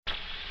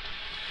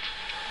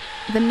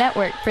the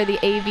network for the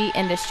AV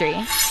industry.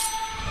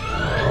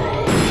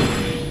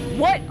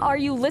 What are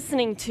you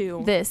listening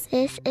to? This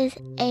is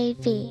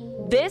AV.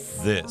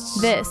 This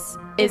is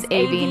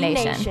AV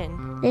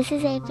Nation. This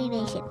is AV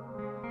Nation.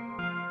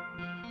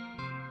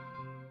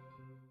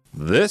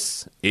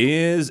 This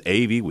is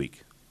AV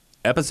Week,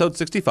 episode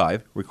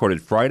 65, recorded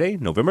Friday,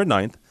 November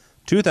 9th,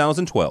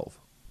 2012.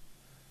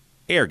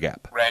 Air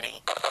Gap.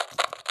 Ready.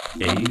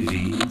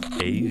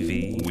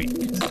 AV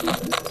Week.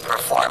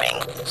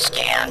 Performing.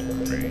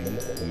 Scan.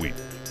 Week.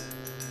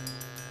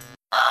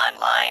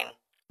 Online.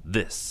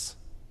 This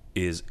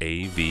is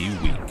AV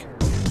Week.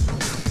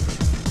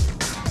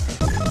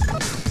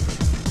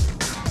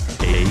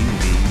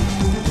 AV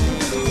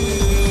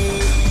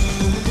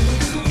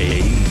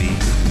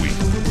Week.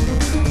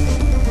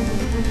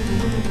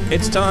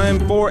 It's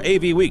time for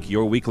AV Week,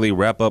 your weekly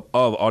wrap-up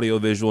of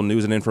audiovisual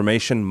news and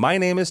information. My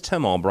name is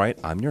Tim Albright.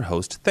 I'm your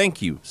host. Thank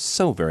you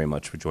so very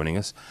much for joining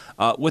us.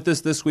 With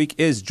us this week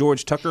is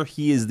George Tucker.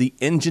 He is the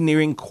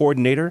engineering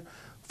coordinator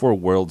for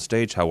World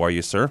Stage. How are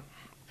you, sir?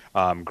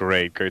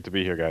 Great to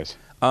be here, guys.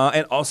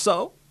 And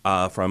also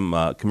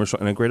from Commercial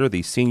Integrator,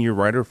 the senior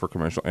writer for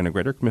Commercial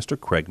Integrator, Mr.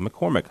 Craig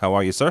McCormick. How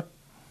are you, sir?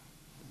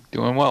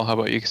 Doing well. How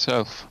about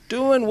yourself?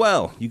 Doing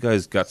well. You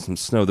guys got some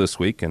snow this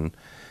week, and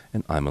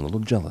I'm a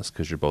little jealous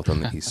because you're both on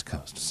the East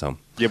Coast. So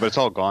yeah, but it's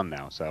all gone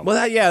now. So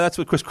that's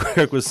what Chris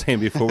Craig was saying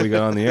before we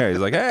got on the air. He's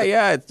like, hey,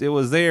 yeah, it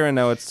was there, and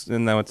now it's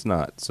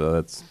not. So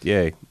that's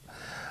yay.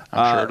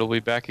 I'm sure it'll be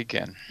back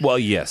again. Well,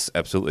 yes,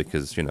 absolutely,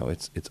 because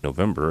it's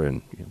November,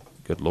 and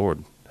good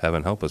Lord,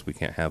 heaven help us, we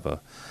can't have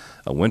a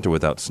winter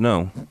without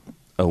snow.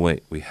 Oh,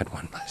 wait, we had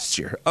one last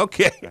year.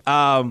 Okay.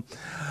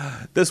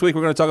 This week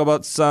we're going to talk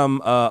about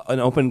an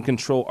Open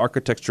Control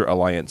Architecture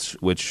Alliance,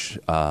 which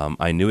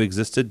I knew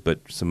existed, but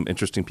some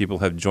interesting people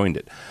have joined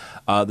it.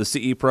 The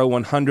CE Pro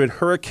 100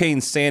 Hurricane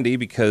Sandy,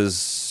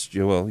 because,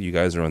 you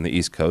guys are on the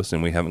East Coast,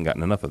 and we haven't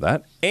gotten enough of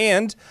that.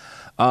 And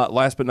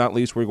last but not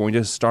least, we're going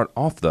to start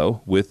off,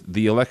 though, with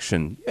the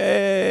election.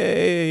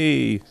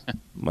 Yay!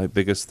 My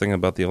biggest thing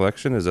about the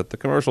election is that the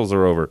commercials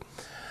are over.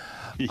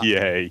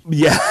 Yay.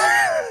 Yeah.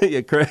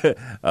 Yeah, Craig,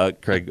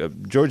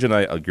 George and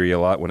I agree a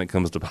lot when it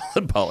comes to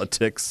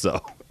politics,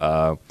 so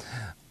I'm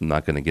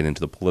not going to get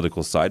into the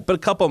political side. But a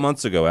couple of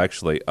months ago,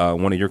 actually,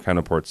 one of your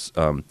counterparts,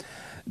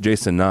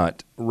 Jason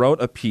Knott, wrote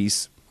a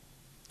piece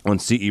on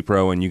CE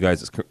Pro, and you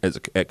guys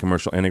at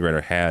Commercial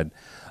Integrator had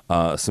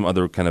some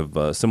other kind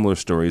of similar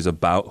stories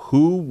about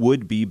who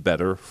would be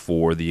better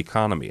for the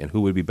economy and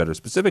who would be better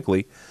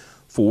specifically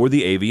for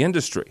the AV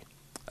industry.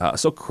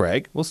 So,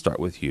 Craig, we'll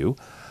start with you.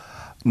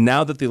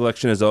 Now that the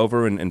election is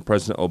over and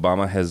President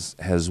Obama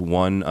has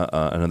won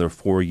another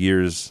 4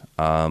 years,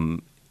 do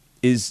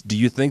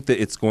you think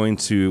that it's going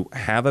to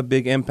have a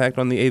big impact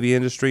on the AV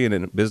industry and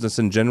in business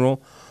in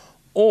general?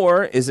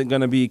 Or is it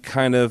going to be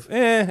kind of,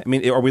 I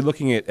mean, are we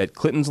looking at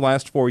Clinton's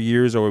last 4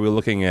 years, or are we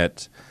looking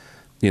at,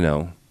 I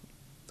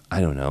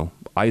don't know,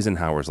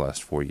 Eisenhower's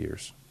last 4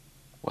 years?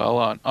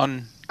 Well,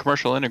 on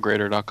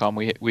commercialintegrator.com,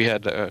 we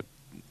had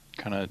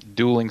kind of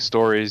dueling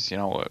stories,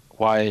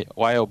 why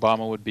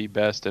Obama would be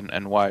best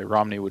and why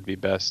Romney would be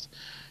best.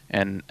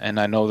 And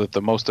I know that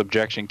the most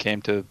objection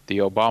came to the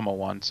Obama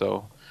one,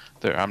 so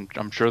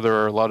I'm sure there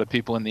are a lot of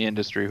people in the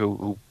industry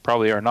who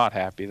probably are not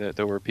happy that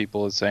there were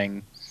people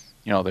saying,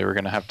 they were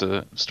going to have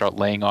to start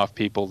laying off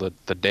people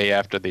the day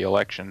after the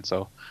election.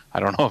 So I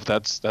don't know if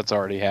that's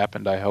already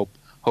happened. I hope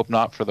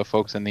not for the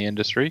folks in the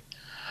industry.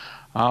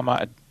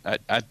 I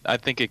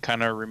think it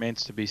kind of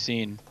remains to be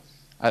seen.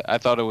 I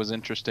thought it was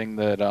interesting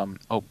that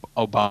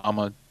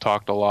Obama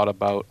talked a lot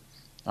about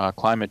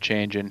climate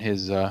change in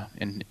his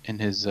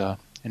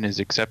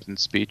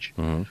acceptance speech,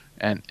 mm-hmm.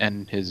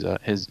 and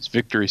his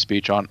victory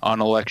speech on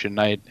election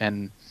night,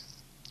 and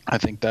I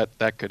think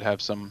that could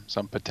have some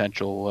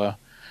potential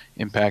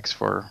impacts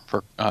for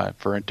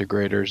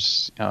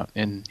integrators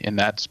in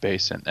that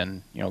space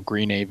and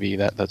green AV,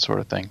 that sort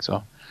of thing.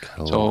 So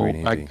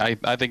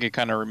I think it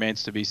kind of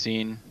remains to be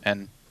seen,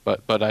 but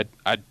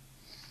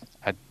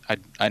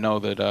I know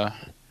that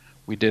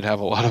we did have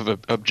a lot of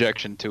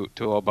objection to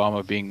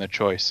Obama being the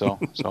choice, so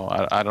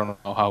I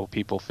don't know how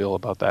people feel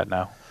about that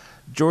now.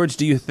 George,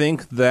 do you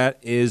think that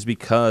is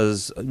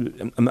because,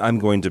 I'm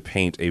going to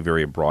paint a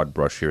very broad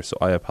brush here, so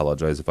I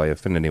apologize if I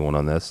offend anyone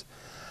on this.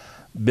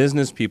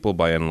 Business people,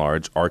 by and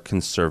large, are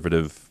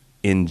conservative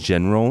in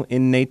general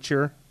in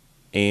nature,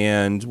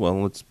 and,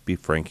 well, let's be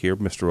frank here,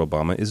 Mr.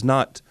 Obama is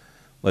not,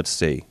 let's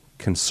say,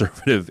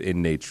 conservative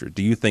in nature.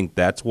 Do you think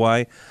that's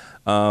why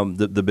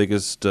the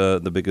biggest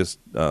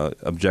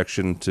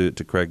objection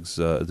to Craig's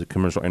the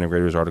Commercial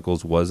Integrators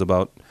articles was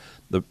about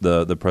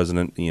the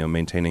president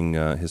maintaining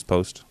his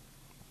post?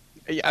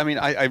 I mean,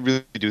 I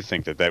really do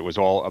think that was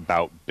all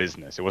about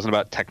business. It wasn't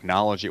about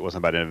technology. It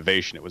wasn't about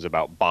innovation. It was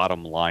about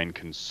bottom line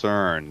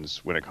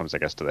concerns when it comes, I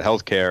guess, to the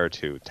healthcare,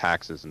 to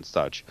taxes and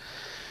such,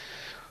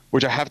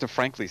 which I have to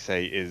frankly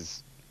say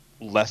is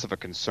less of a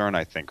concern,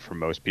 I think, for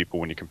most people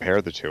when you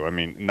compare the two. I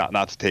mean,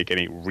 not to take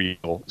any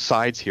real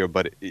sides here,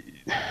 but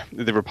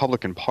the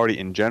Republican Party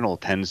in general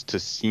tends to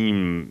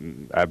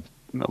seem a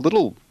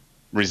little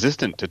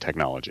resistant to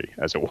technology,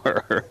 as it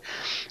were.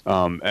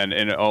 And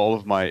in all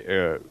of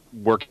my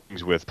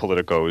workings with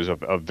politicos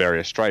of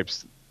various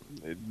stripes,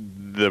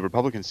 the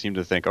Republicans seem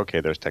to think,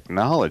 okay, there's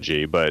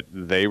technology, but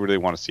they really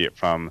want to see it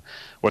from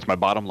what's my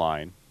bottom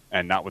line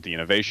and not what the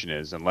innovation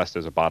is, unless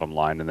there's a bottom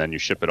line, and then you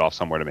ship it off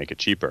somewhere to make it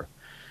cheaper.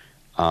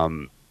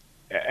 And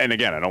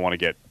again, I don't want to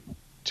get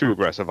too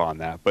aggressive on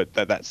that, but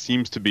that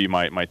seems to be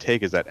my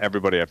take, is that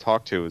everybody I've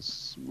talked to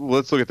is,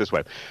 let's look at it this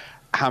way.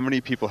 How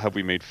many people have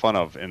we made fun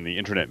of in the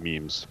internet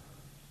memes,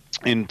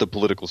 in the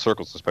political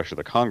circles, especially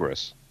the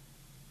Congress,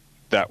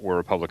 that were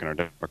Republican or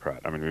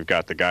Democrat? I mean, we've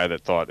got the guy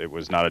that thought it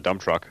was not a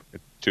dump truck,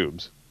 it's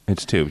tubes.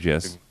 It's tubes,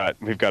 yes.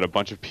 We've got a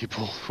bunch of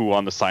people who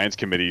on the science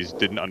committees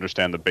didn't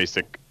understand the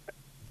basic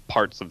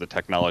parts of the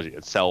technology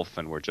itself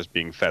and were just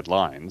being fed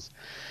lines.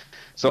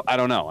 So I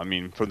don't know. I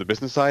mean, from the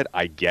business side,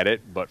 I get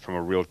it, but from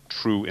a real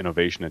true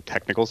innovation and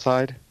technical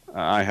side,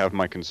 I have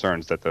my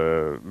concerns that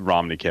the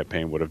Romney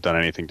campaign would have done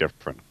anything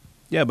different.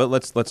 Yeah, but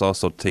let's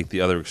also take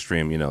the other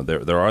extreme. You know,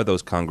 there are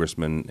those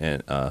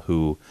congressmen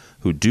who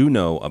do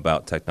know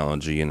about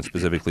technology, and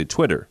specifically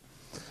Twitter,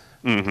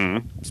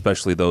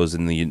 especially those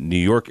in the New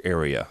York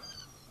area.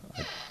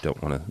 I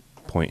don't want to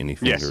point any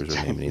fingers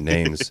or name any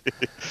names.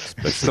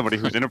 Somebody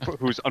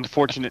whose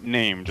unfortunate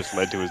name just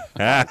led to his.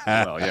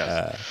 Well,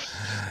 yes.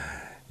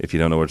 If you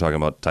don't know what we're talking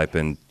about, type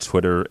in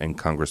Twitter and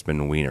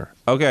Congressman Weiner.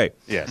 Okay.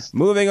 Yes.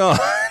 Moving on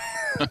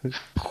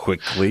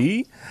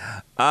quickly.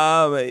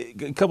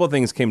 A couple of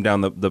things came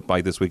down the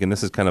pike this week, and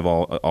this is kind of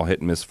all hit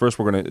and miss. First,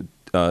 we're going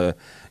to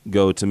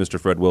go to Mr.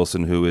 Fred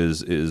Wilson, who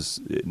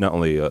is not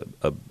only a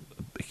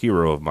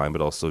hero of mine,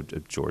 but also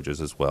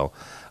George's as well.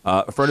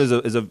 Fred is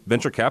a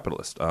venture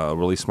capitalist, a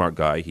really smart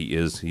guy. He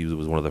was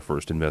one of the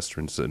first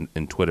investors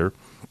in Twitter.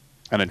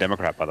 And a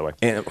Democrat, by the way.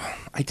 And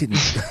I didn't.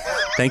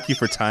 Thank you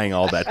for tying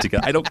all that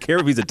together. I don't care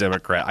if he's a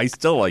Democrat. I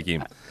still like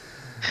him.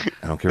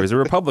 I don't care if he's a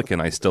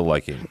Republican. I still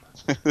like him.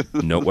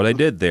 Note what I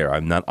did there.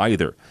 I'm not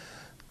either.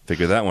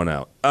 Figure that one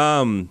out.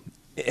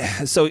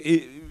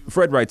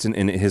 Fred writes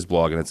in his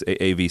blog, and it's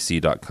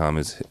avc.com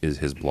is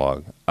his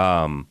blog.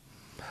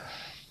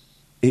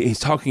 He's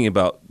talking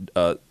about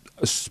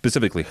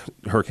specifically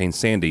Hurricane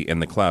Sandy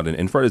and the cloud.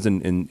 And Fred is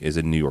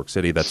in New York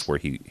City. That's where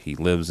he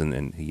lives,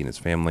 and he and his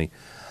family.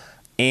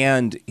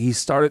 And he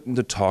started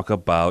to talk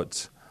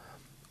about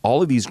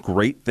all of these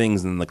great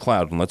things in the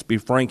cloud. And let's be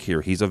frank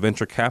here, he's a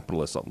venture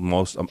capitalist.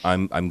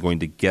 I'm going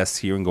to guess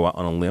here and go out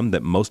on a limb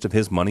that most of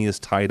his money is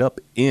tied up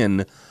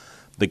in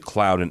the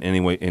cloud in any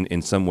way,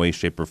 in some way,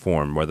 shape, or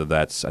form. Whether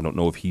that's, I don't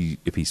know if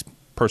he's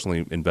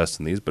personally invests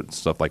in these, but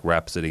stuff like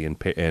Rhapsody and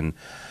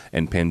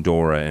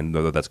Pandora, and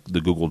whether that's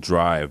the Google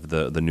Drive,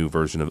 the new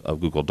version of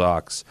Google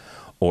Docs,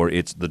 or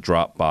it's the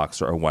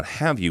Dropbox or what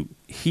have you.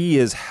 He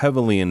is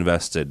heavily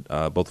invested,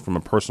 both from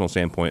a personal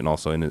standpoint and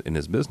also in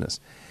his business,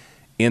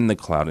 in the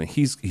cloud. And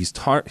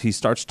he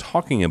starts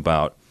talking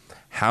about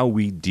how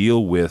we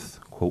deal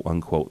with, quote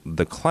unquote,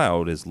 the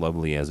cloud, as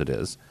lovely as it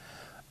is,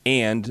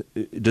 and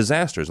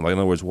disasters. Like, in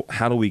other words,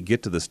 how do we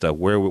get to this stuff?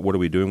 What are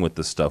we doing with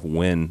this stuff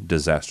when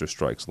disaster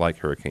strikes, like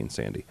Hurricane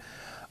Sandy?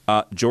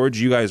 George,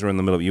 you guys are in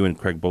the middle. You and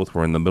Craig both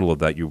were in the middle of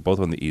that. You were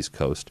both on the East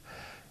Coast.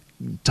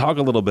 Talk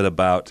a little bit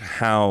about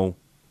how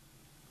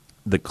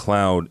the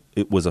cloud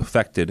was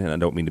affected, and I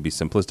don't mean to be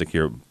simplistic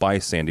here, by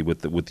Sandy, with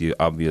the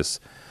obvious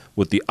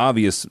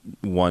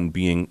one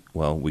being,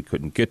 well, we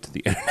couldn't get to the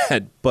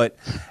internet. But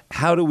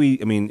how do we?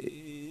 I mean,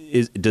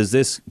 does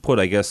this put,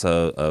 I guess,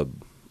 a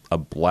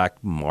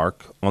black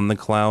mark on the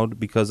cloud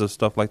because of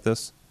stuff like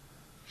this?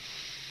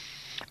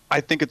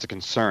 I think it's a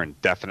concern,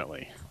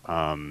 definitely.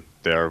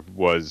 There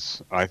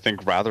was, I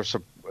think,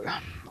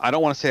 I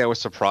don't want to say I was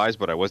surprised,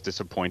 but I was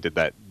disappointed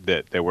that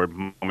there were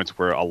moments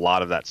where a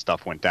lot of that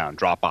stuff went down,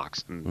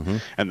 Dropbox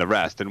and the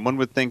rest. And one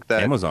would think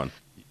that Amazon.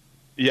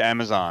 Yeah,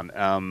 Amazon.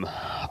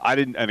 I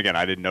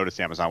didn't notice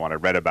the Amazon when I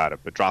read about it,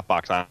 but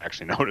Dropbox I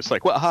actually noticed.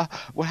 Like,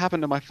 what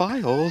happened to my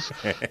files?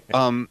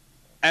 And,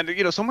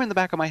 somewhere in the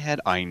back of my head,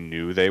 I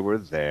knew they were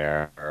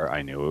there.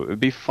 I knew it would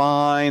be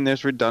fine.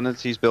 There's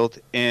redundancies built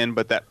in,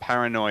 but that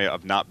paranoia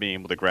of not being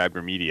able to grab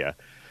your media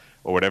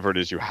or whatever it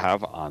is you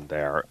have on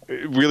there,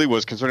 it really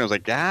was concerning. I was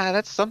like,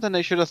 that's something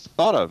they should have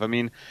thought of. I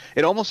mean,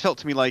 it almost felt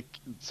to me like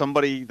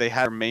they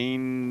had their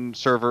main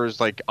servers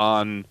like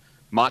on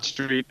Mott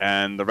Street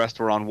and the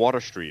rest were on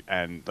Water Street.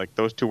 And like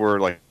those two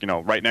were like,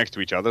 right next to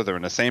each other. They're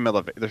in the same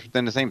they're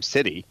in the same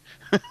city.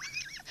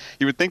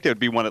 You would think there would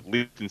be one at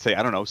least in, say,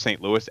 I don't know,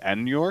 St. Louis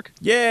and New York.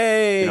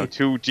 Yay!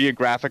 Two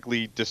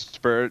geographically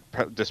disparate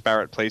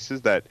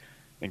places that,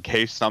 in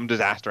case some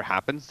disaster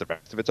happens, the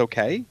rest of it's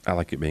okay. I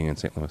like it being in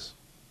St. Louis.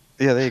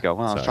 Yeah, there you go.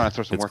 Well, I was trying to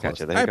throw some work at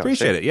you. There you go.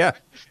 Appreciate it. Yeah.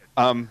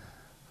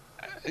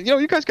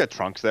 You guys got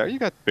trunks there. You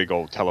got big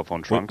old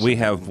telephone trunks. We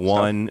have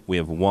one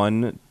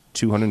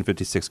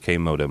 256K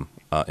modem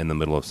in the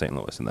middle of St.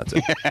 Louis, and that's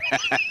it.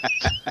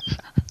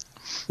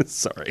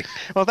 Sorry.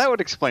 Well, that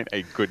would explain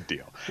a good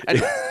deal.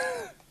 Anyway.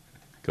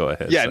 Go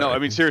ahead. Yeah, sorry. no, I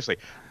mean, seriously.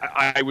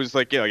 I was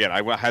like, again,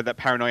 I had that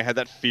paranoia, I had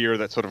that fear,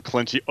 that sort of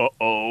clinchy,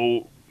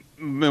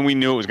 and we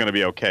knew it was going to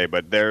be okay,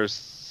 but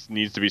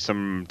needs to be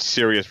some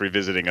serious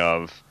revisiting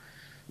of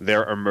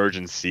their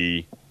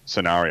emergency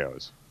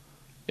scenarios.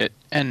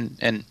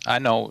 And I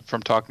know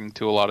from talking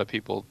to a lot of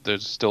people,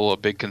 there's still a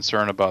big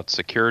concern about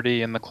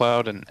security in the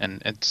cloud,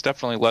 and it's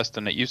definitely less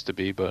than it used to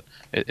be, but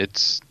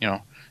it's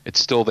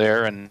still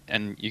there, and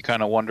you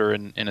kind of wonder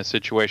in a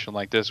situation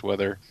like this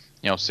whether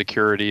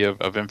security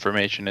of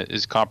information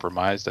is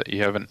compromised. That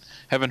you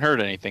haven't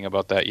heard anything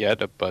about that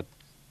yet, but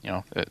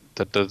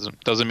that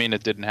doesn't mean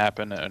it didn't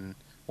happen and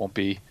won't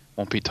be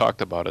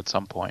talked about at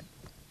some point.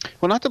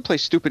 Well, not to play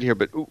stupid here,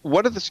 but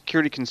what are the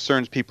security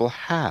concerns people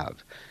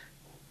have?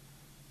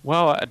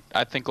 Well,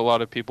 I think a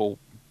lot of people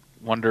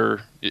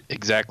wonder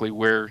exactly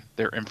where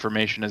their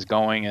information is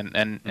going,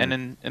 and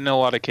in a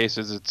lot of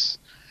cases, it's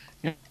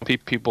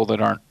people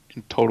that aren't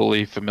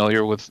totally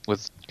familiar with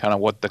kind of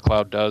what the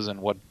cloud does and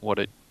what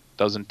it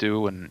doesn't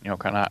do, and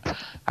kind of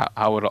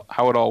how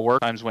it all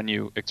works. Sometimes when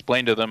you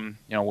explain to them,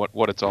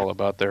 what it's all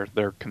about,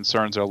 their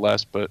concerns are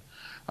less. But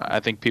I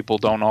think people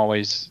don't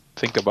always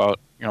think about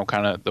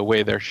kind of the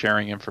way they're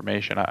sharing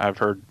information. I've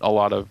heard a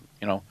lot of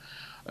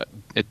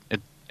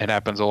it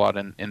happens a lot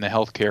in the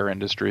healthcare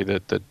industry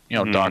that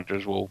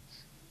doctors will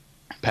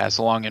pass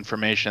along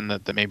information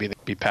that maybe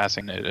they'd be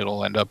passing.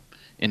 It'll end up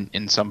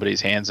in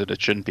somebody's hands that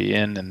it shouldn't be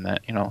in, and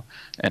that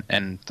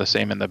and the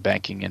same in the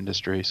banking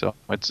industry. So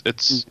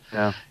it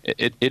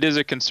is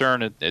a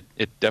concern.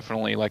 It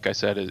definitely, like I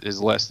said,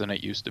 is less than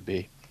it used to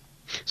be.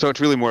 So it's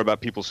really more about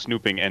people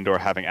snooping and/or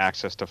having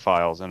access to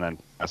files and then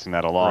passing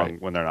that along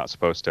when they're not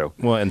supposed to.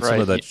 Well, and some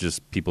of that's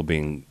just people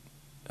being,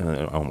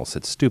 I almost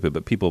said stupid,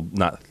 but people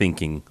not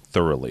thinking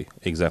thoroughly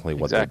exactly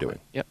what they're doing.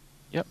 Yep.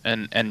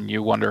 And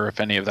you wonder if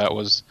any of that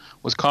was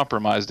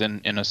compromised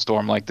in a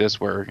storm like this,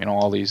 where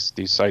all these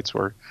sites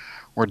were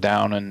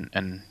down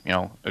and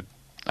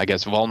I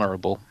guess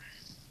vulnerable.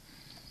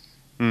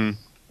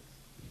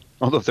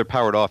 Although if they're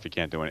powered off, you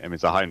can't do it. I mean,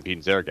 it's a high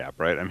impedance air gap,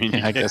 right? I mean,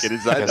 you can't get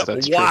inside them.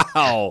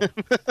 Wow.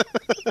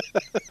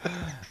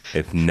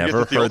 I've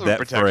never heard that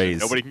protection. phrase.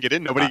 Nobody can get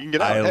in, nobody can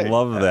get out. I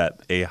love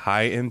that. A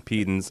high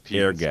impedance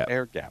air gap.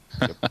 Air gap.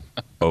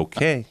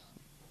 Okay.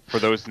 For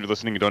those who are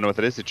listening who don't know what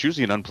that is, it's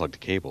usually an unplugged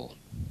cable.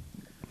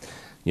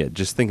 Yeah,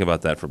 just think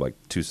about that for like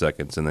 2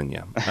 seconds, and then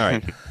yeah. All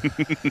right.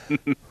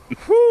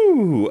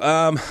 Whew.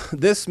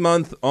 This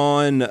month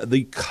on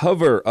the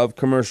cover of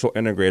Commercial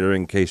Integrator,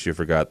 in case you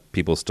forgot,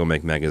 people still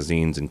make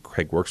magazines, and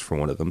Craig works for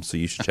one of them, so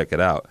you should check it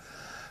out.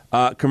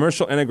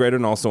 Commercial Integrator,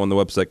 and also on the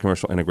website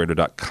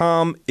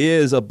commercialintegrator.com,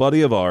 is a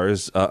buddy of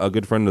ours, a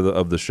good friend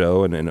of the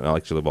show, and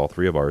actually of all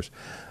three of ours.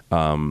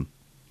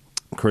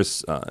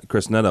 Chris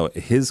Neto,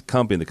 his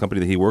company, the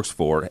company that he works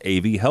for,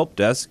 AV Help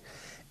Desk,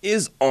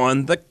 is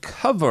on the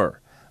cover.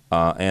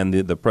 And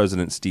the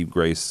president, Steve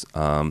Grace,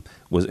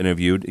 was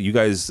interviewed. You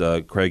guys,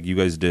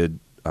 Craig, did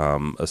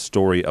a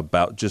story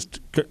about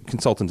just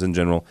consultants in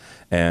general,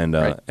 and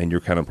your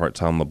counterpart,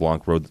 Tom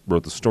LeBlanc,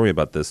 wrote the story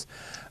about this.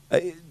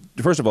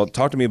 First of all,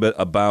 talk to me a bit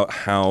about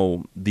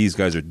how these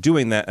guys are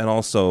doing that, and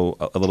also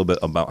a little bit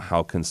about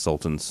how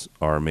consultants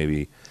are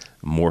maybe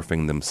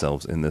morphing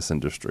themselves in this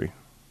industry.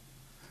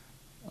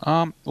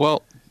 I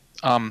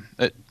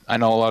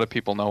know a lot of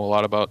people know a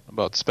lot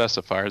about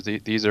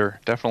specifiers. These are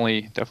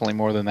definitely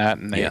more than that,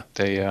 and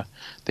they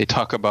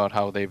talk about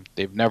how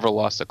they've never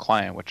lost a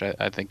client, which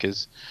I think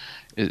is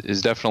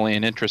definitely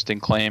an interesting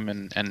claim.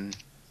 And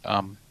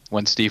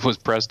when Steve was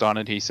pressed on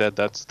it, he said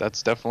that's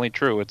definitely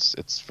true.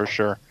 It's for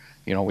sure.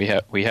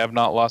 We have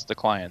not lost a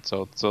client,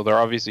 so they're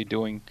obviously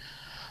doing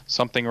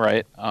something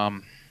right.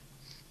 I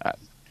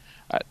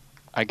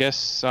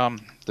guess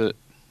the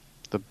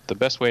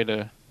best way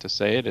to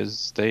say it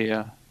is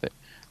they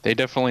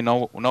definitely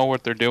know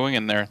what they're doing,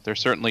 and they're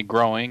certainly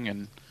growing.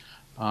 And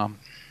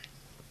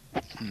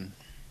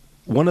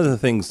one of the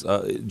things,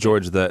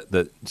 George,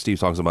 that Steve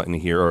talks about in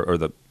here, or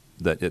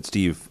that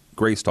Steve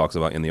Grace talks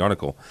about in the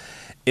article,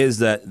 is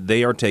that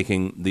they are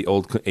taking the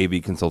old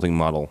AV consulting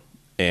model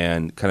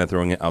and kind of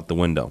throwing it out the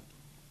window.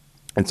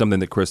 And something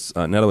that Chris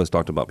Neto has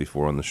talked about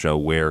before on the show,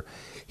 where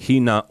he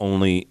not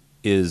only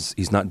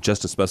he's not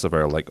just a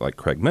specifier like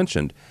Craig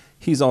mentioned,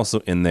 he's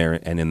also in there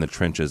and in the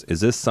trenches.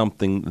 Is this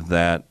something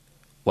that,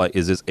 like,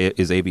 is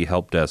AV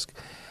Help Desk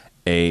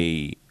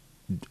an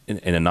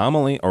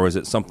anomaly, or is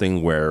it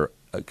something where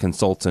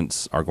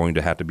consultants are going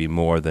to have to be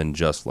more than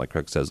just, like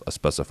Craig says, a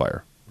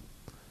specifier?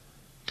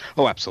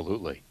 Oh,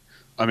 absolutely.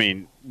 I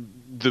mean,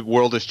 the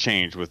world has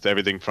changed with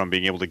everything from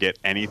being able to get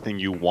anything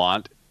you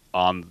want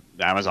on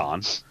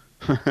Amazon,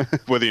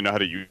 whether you know how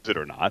to use it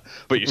or not,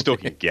 but you still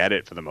can get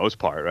it for the most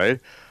part,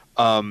 right?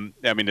 I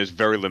mean, there's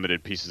very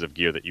limited pieces of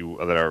gear that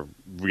are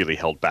really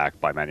held back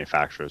by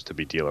manufacturers to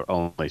be dealer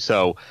only.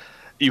 So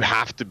you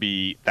have to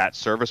be that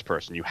service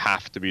person. You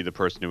have to be the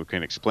person who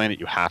can explain it.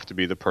 You have to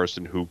be the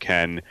person who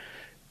can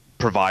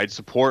provide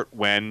support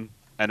when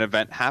an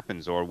event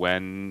happens or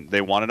when they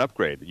want an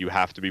upgrade. You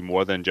have to be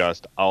more than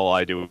just, all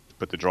I do is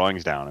put the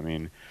drawings down. I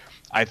mean,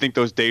 I think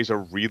those days are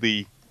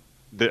really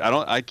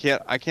I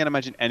can't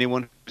imagine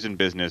anyone who's in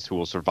business who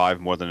will survive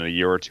more than a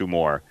year or two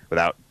more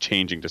without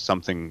changing to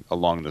something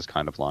along this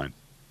kind of line.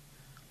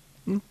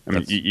 I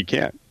mean, you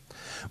can't.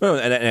 Well,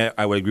 and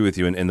I would agree with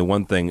you. And the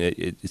one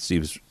thing,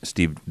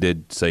 Steve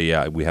did say,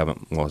 yeah, we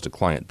haven't lost a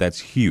client. That's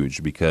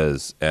huge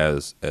because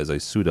as a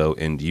pseudo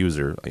end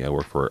user, I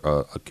work for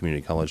a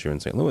community college here in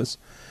St. Louis.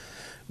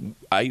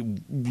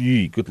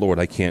 Good Lord,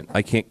 I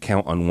can't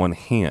count on one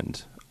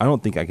hand. I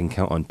don't think I can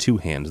count on two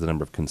hands the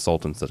number of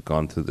consultants that have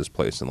gone through this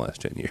place in the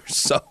last 10 years.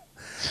 So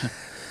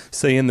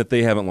saying that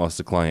they haven't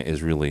lost a client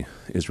is really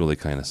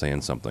kind of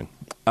saying something.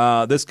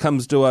 This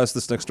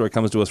next story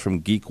comes to us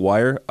from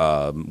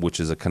GeekWire, which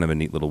is a kind of a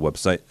neat little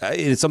website.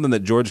 It's something that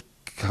George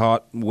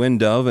caught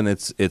wind of, and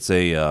it's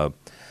a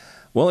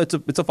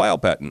file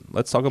patent.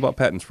 Let's talk about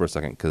patents for a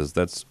second because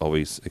that's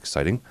always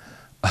exciting.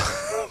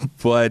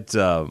 But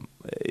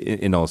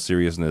in all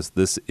seriousness,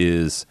 this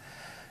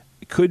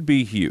could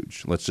be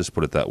huge. Let's just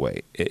put it that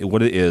way.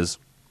 What it is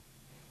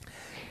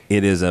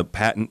a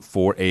patent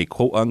for a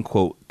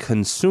quote-unquote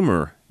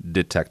consumer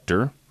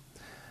detector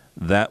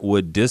that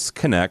would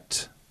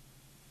disconnect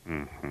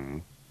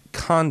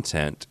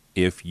content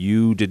if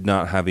you did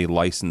not have a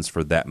license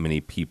for that many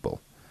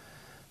people.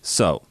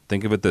 So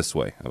think of it this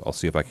way. I'll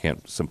see if I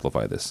can't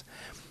simplify this.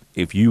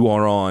 If you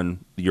are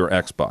on your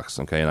Xbox,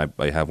 okay, and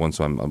I have one,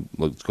 so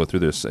let's go through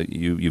this.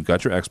 You've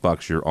got your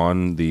Xbox. You're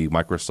on the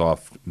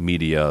Microsoft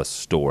Media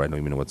Store. I don't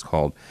even know what it's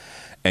called.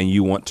 And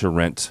you want to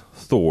rent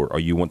Thor, or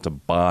you want to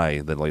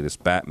buy the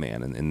latest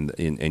Batman,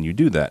 and you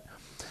do that.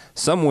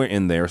 Somewhere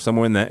in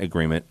that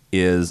agreement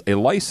is a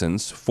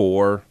license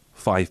for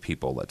 5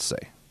 people, let's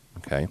say.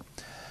 Okay.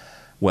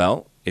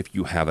 Well, if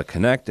you have a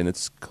Kinect and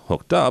it's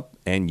hooked up,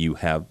 and you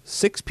have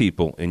 6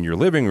 people in your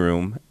living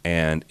room,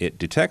 and it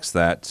detects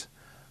that,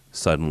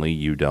 suddenly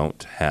you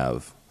don't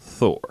have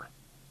Thor.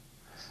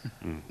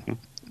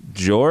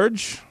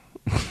 George,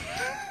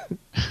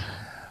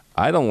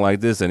 I don't like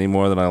this any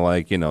more than I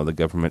like, the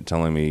government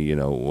telling me,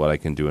 what I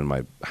can do in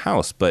my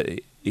house.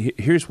 But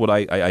here's what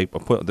I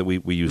put, that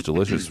we use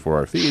Delicious for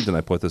our feeds, and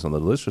I put this on the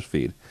Delicious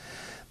feed.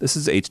 This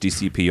is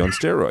HDCP on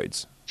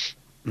steroids.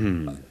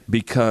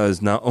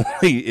 Because not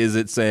only is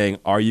it saying,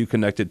 are you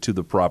connected to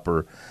the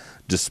proper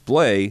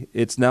display,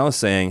 it's now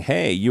saying,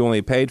 hey, you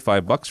only paid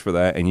 $5 for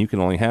that, and you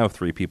can only have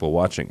 3 people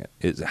watching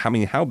it.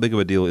 How big of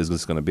a deal is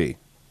this going to be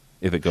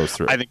if it goes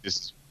through? I think this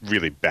is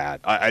really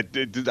bad. I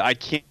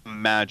can't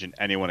imagine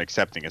anyone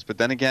accepting this. But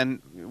then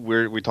again,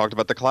 we talked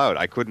about the cloud.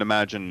 I couldn't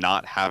imagine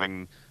not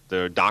having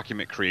the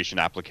document creation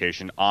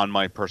application on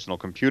my personal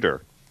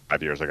computer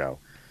 5 years ago.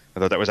 I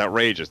thought that was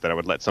outrageous that I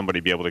would let somebody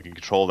be able to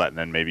control that and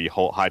then maybe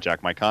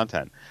hijack my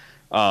content.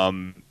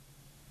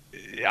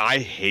 I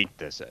hate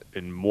this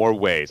in more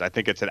ways. I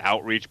think it's an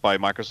outreach by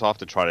Microsoft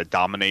to try to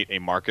dominate a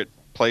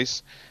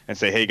marketplace and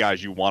say, hey,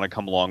 guys, you want to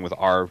come along with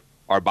our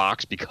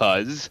box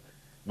because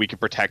we can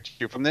protect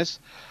you from this.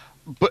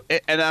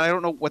 And I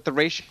don't know what the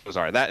ratios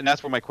are. And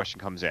that's where my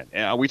question comes in.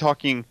 Are we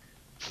talking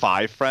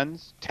 5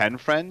 friends, 10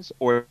 friends,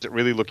 or is it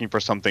really looking for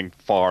something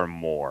far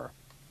more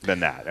than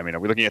that? I mean, are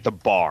we looking at the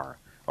bar?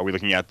 Are we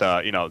looking at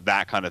the,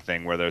 that kind of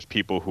thing where there's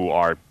people who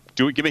are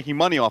making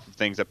money off of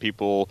things that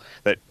people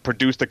that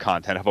produce the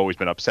content have always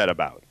been upset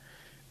about?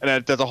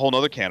 And that's a whole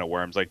other can of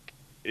worms. Like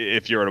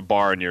if you're at a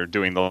bar and you're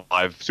doing the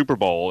live Super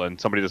Bowl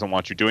and somebody doesn't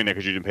want you doing that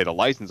because you didn't pay the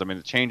license, I mean,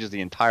 it changes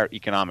the entire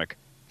economic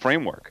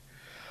framework.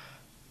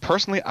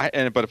 Personally,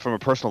 but from a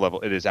personal level,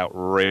 it is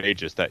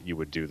outrageous that you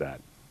would do that.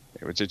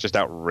 It's just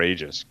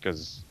outrageous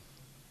because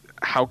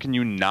how can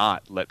you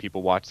not let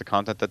people watch the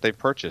content that they've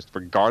purchased,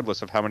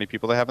 regardless of how many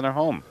people they have in their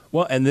home?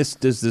 Well, and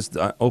does this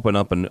open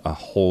up a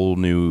whole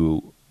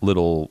new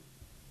little,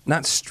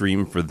 not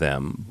stream for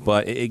them,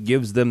 but it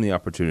gives them the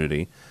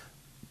opportunity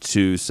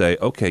to say,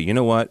 okay, you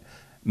know what?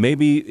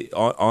 Maybe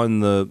on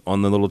the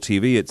little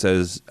TV it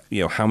says,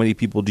 how many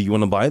people do you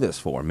want to buy this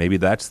for? Maybe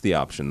that's the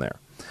option there.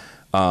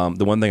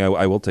 The one thing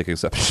I will take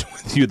exception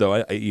with you,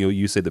 though,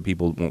 you say that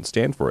people won't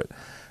stand for it.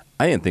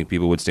 I didn't think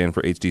people would stand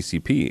for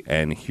HDCP,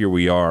 and here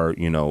we are,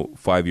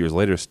 5 years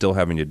later, still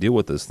having to deal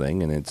with this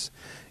thing, and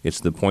it's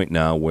the point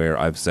now where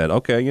I've said,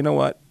 okay, you know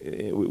what,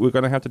 we're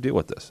going to have to deal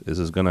with this. This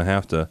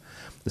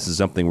is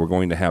something we're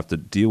going to have to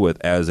deal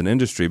with as an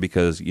industry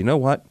because you know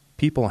what,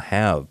 people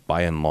have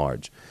by and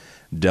large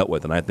dealt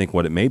with, and I think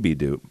what it may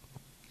do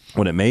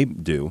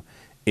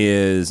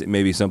is it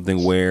may be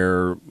something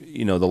where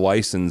the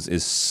license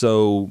is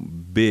so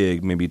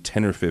big, maybe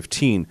 10 or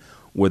 15.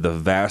 Where the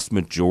vast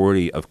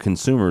majority of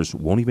consumers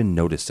won't even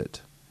notice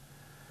it.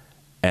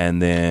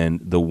 And then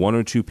the 1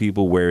 or 2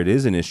 people where it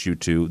is an issue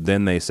to,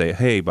 then they say,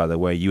 hey, by the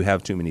way, you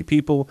have too many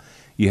people.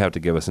 You have to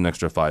give us an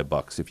extra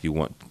 $5 if you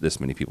want this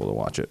many people to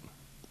watch it.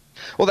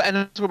 Well, and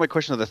that's where my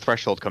question of the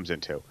threshold comes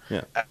into.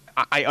 Yeah.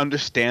 I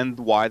understand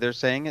why they're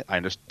saying it. I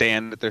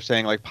understand that they're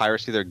saying like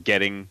piracy, they're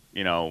getting,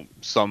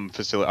 some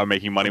facility are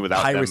making money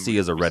without piracy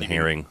is a red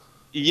herring.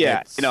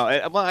 Yeah.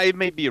 It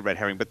may be a red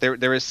herring, but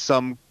there is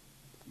some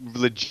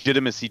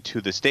legitimacy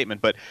to the statement,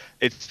 but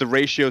it's the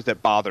ratios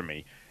that bother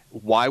me.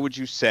 Why would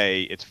you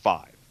say it's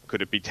 5?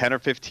 Could it be 10 or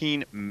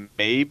 15?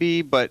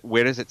 Maybe, but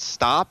where does it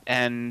stop?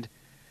 And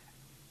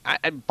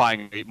I'm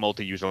buying a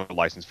multi-user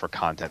license for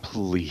content,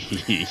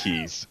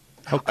 please.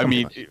 I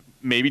mean,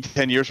 maybe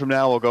 10 years from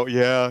now I'll go,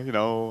 yeah,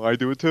 I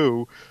do it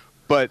too.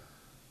 But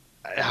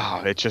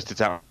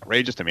it's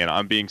outrageous to me, and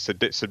I'm being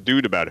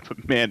subdued about it.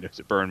 But man, does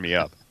it burn me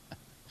up.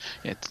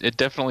 It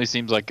definitely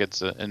seems like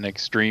it's an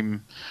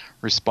extreme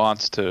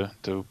response to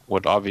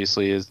what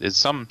obviously is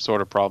some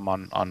sort of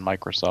problem on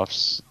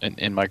Microsoft's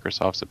in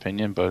Microsoft's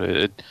opinion.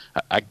 But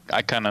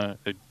I kind of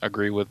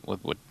agree with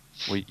what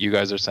you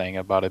guys are saying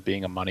about it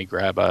being a money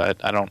grab. I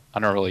don't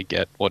really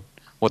get what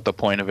the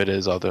point of it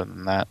is other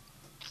than that.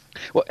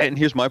 Well, and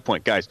here's my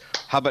point, guys.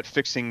 How about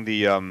fixing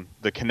the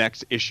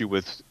Kinect issue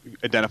with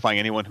identifying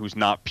anyone who's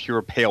not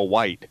pure pale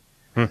white?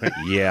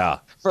 Yeah.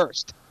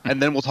 First, and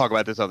then we'll talk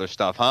about this other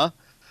stuff, huh?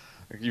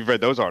 You've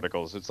read those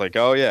articles. It's like,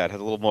 oh yeah, it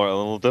had a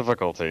little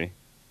difficulty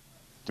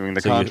doing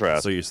the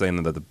contrast. So you're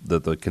saying that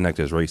the Kinect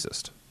is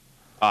racist?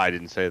 I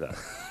didn't say that.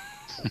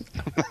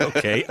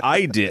 Okay,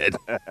 I did.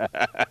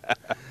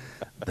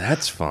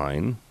 That's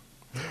fine.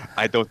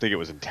 I don't think it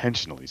was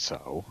intentionally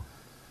so.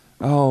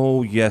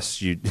 Oh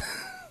yes, you.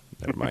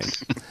 Never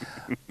mind.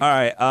 All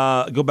right,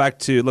 let's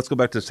go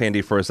back to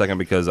Sandy for a second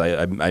because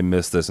I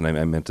missed this and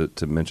I meant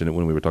to mention it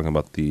when we were talking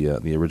about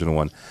the original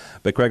one.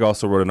 But Craig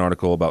also wrote an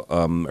article about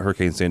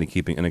Hurricane Sandy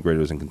keeping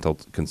integrators and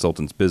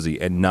consultants busy,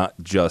 and not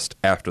just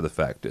after the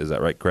fact. Is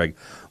that right, Craig?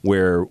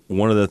 Where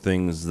one of the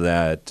things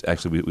that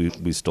actually we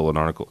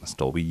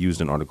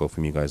used an article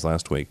from you guys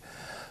last week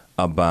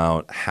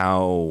about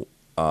how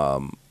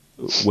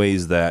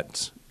ways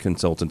that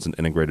consultants and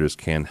integrators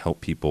can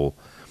help people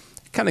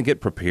kind of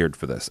get prepared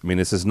for this. I mean,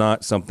 this is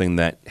not something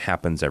that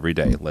happens every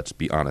day, let's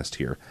be honest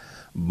here.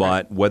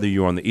 But whether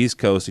you're on the East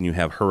Coast and you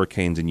have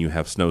hurricanes and you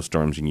have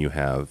snowstorms and you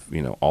have,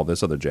 all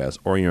this other jazz,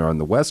 or you're on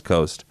the West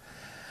Coast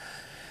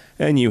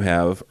and you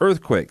have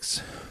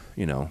earthquakes,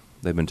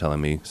 they've been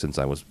telling me since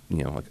I was,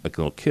 like a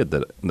little kid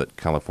that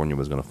California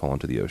was going to fall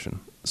into the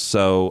ocean.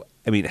 So,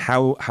 I mean,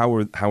 how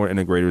are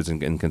integrators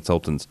and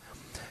consultants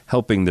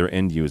helping their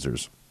end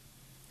users?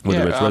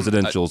 Whether it's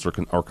residentials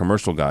or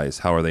commercial guys,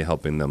 how are they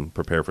helping them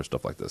prepare for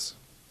stuff like this?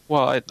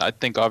 Well, I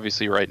think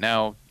obviously right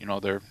now,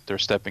 they're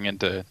stepping in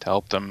to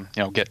help them,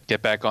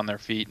 get back on their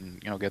feet and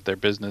get their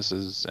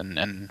businesses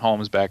and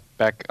homes back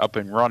up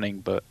and running.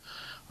 But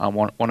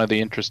one of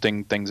the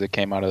interesting things that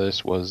came out of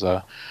this was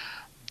the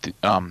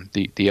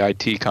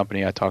IT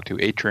company I talked to,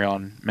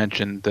 Atrion,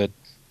 mentioned that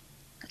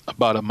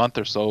about a month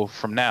or so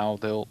from now,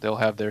 they'll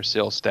have their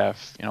sales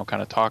staff,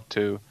 kind of talk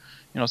to,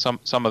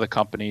 some of the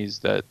companies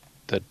that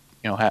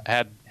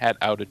had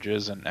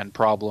outages and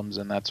problems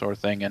and that sort of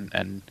thing,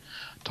 and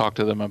talk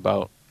to them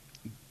about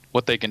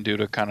what they can do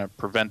to kind of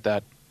prevent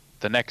that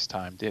the next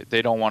time.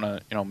 They don't want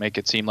to make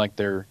it seem like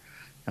they're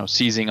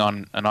seizing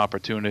on an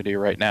opportunity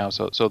right now,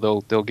 so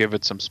they'll give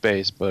it some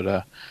space,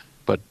 but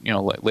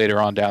later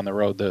on down the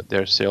road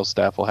their sales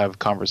staff will have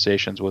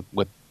conversations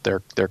with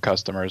their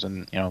customers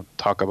and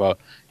talk about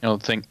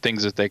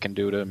things that they can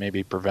do to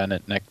maybe prevent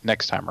it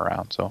next time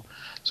around.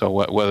 So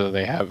whether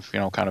they have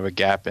kind of a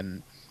gap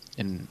in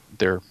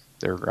their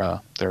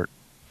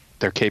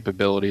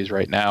capabilities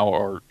right now,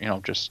 or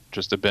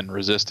just have been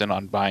resistant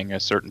on buying a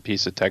certain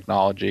piece of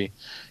technology,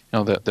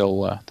 that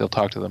they'll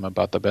talk to them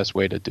about the best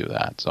way to do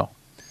that. So,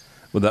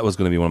 well, that was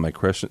going to be one of my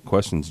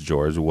questions,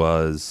 George.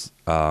 Was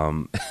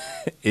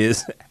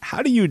is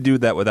how do you do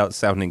that without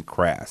sounding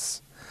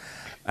crass?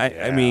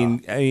 I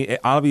mean,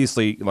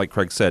 obviously, like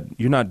Craig said,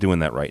 you're not doing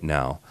that right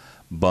now.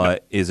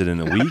 But is it in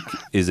a week?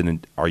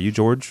 Are you,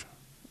 George?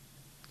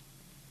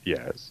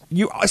 Yes.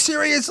 You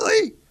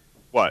seriously?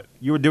 What?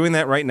 You were doing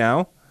that right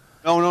now?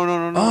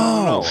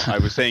 No. I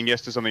was saying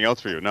yes to something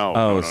else for you. No.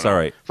 Oh,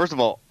 sorry. First of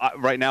all,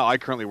 right now I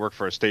currently work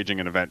for a staging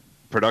and event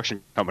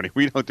production company.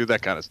 We don't do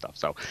that kind of stuff.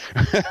 So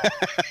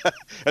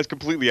that's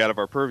completely out of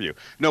our purview.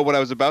 No, what I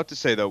was about to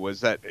say though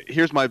was that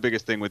here's my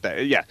biggest thing with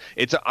that. Yeah,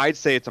 I'd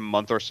say it's a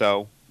month or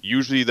so.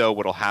 Usually though,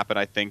 what'll happen,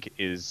 I think,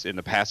 is in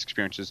the past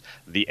experiences,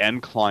 the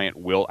end client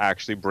will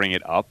actually bring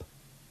it up.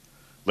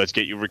 Let's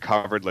get you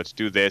recovered. Let's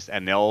do this,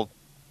 and they'll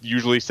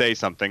usually say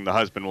something. The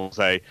husband will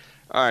say,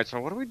 all right, so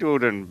what do we do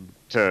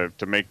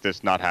to make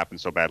this not happen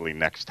so badly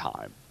next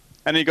time?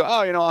 And then you go,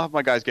 oh, I'll have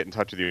my guys get in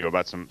touch with you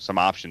about some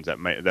options that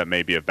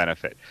may be of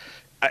benefit.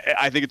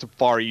 I think it's a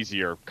far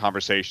easier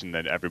conversation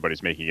than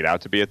everybody's making it out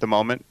to be at the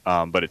moment,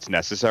 but it's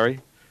necessary.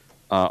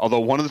 Although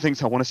one of the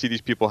things I want to see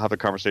these people have a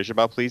conversation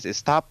about, please, is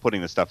stop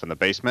putting the stuff in the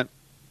basement.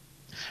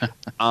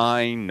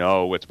 I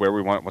know it's where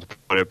we want to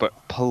put it, but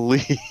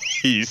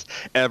please,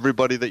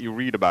 everybody that you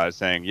read about is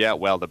saying, yeah,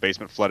 well, the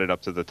basement flooded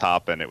up to the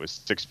top and it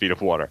was 6 feet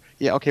of water.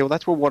 Yeah, okay, well,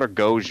 that's where water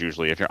goes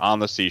usually if you're on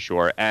the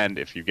seashore and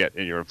if you're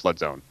in flood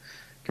zone.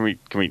 Can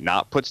we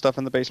not put stuff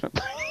in the basement,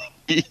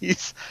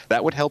 please?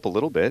 That would help a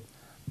little bit.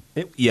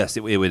 Yes,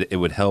 it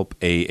would help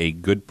a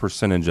good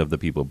percentage of the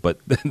people, but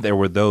there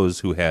were those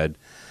who had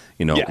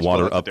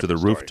water up to the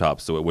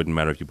rooftop, so it wouldn't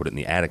matter if you put it in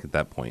the attic at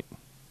that point.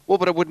 Well,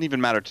 but it wouldn't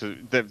even matter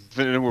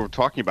we were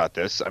talking about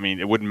this. I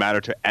mean, it wouldn't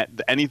matter to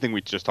anything we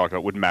just talked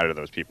about. Wouldn't matter to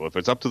those people if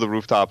it's up to the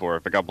rooftop or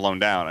if it got blown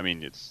down. I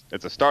mean, it's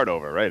a start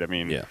over, right? I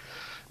mean, yeah.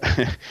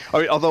 I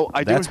mean, although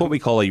that's what we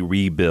call a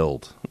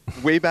rebuild.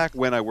 Way back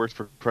when I worked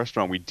for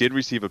Crestron, we did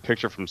receive a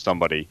picture from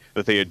somebody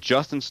that they had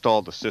just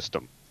installed the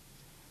system,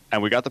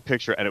 and we got the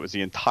picture, and it was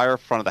the entire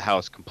front of the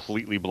house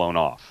completely blown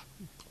off.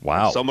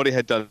 Wow. Somebody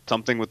had done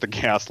something with the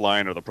gas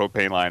line or the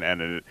propane line,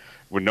 and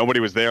when nobody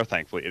was there,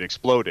 thankfully, it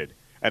exploded.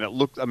 And it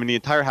looked, I mean, the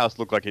entire house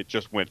looked like it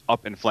just went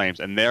up in flames.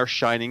 And they're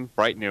shining,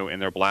 bright new,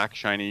 in their black,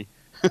 shiny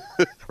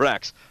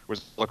racks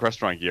was like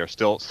restaurant gear,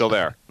 still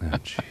there. Oh,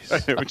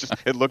 jeez.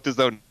 It looked as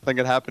though nothing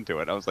had happened to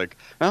it. I was like,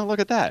 oh, look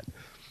at that.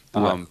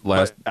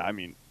 Last, but, I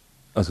mean,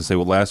 I was gonna say,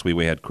 well, last week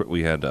we had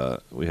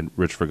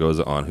Rich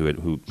Fregosa on,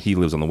 who he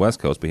lives on the West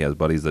Coast, but he has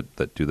buddies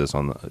that do this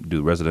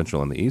do residential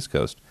on the East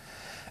Coast,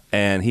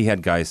 and he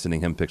had guys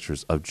sending him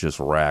pictures of just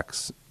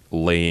racks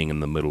laying in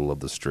the middle of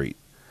the street.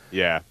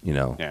 Yeah.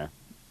 Yeah.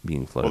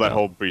 Being flooded. Well, that out.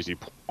 whole Breezy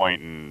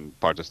Point and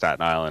parts of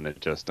Staten Island,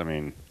 it just, I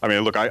mean,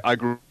 look, I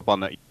grew up on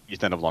the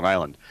east end of Long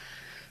Island,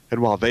 and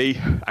while they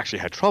actually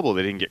had trouble,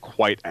 they didn't get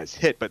quite as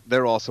hit. But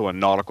they're also a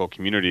nautical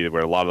community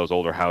where a lot of those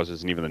older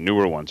houses and even the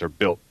newer ones are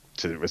built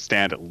to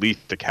withstand at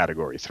least a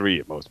Category 3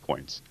 at most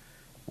points.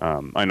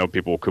 I know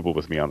people will quibble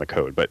with me on the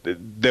code, but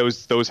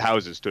those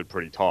houses stood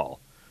pretty tall,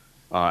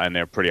 and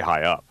they're pretty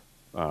high up.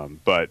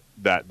 But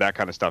that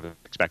kind of stuff is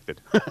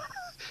expected.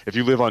 If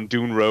you live on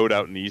Dune Road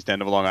out in the east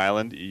end of Long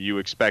Island, you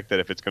expect that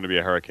if it's going to be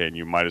a hurricane,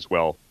 you might as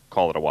well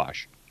call it a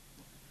wash.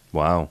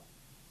 Wow.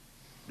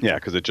 Yeah,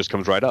 because it just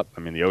comes right up. I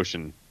mean, the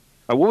ocean.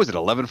 What was it?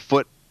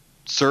 11-foot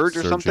surge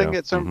or something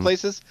at certain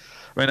places.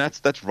 I mean,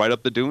 that's right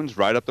up the dunes,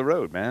 right up the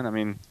road, man. I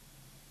mean,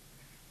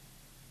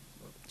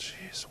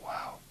 jeez,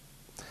 wow.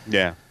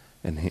 Yeah.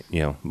 And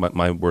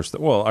my worst.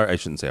 Well, I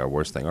shouldn't say our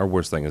worst thing. Our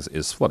worst thing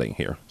is flooding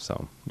here.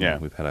 So yeah,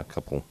 we've had a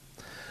couple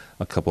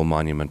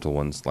monumental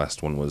ones.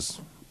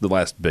 The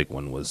last big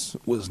one was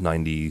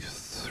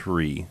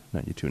 92,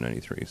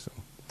 93. So,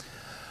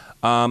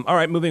 all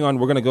right, moving on.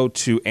 We're going to go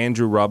to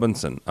Andrew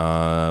Robinson,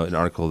 an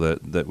article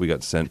that we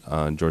got sent.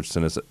 George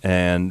sent us,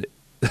 and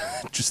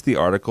just the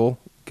article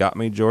got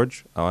me,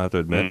 George. I'll have to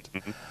admit,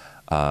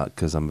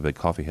 because I'm a big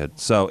coffee head.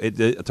 So,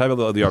 the title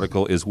of the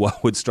article is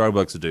 "What Would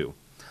Starbucks Do?"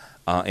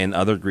 And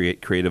other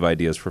creative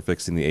ideas for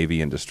fixing the AV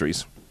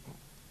industries.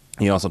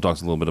 He also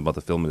talks a little bit about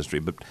the film industry,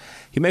 but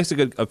he makes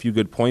a few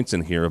good points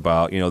in here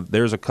about,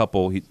 there's a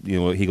couple,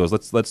 he goes,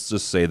 let's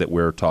just say that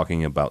we're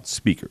talking about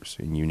speakers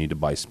and you need to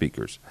buy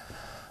speakers.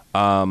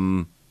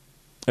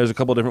 There's a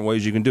couple different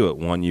ways you can do it.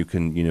 One, you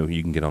can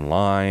get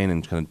online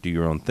and kind of do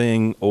your own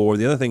thing, or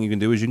the other thing you can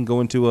do is you can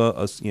go into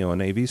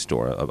an AV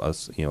store.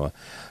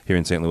 Here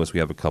in St. Louis we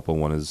have a couple.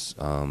 One is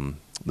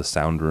the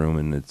Sound Room,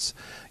 and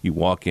you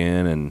walk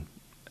in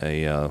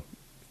and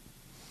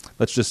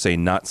let's just say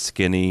not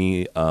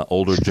skinny,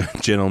 older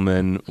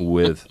gentleman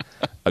with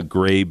a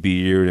gray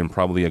beard and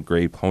probably a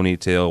gray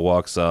ponytail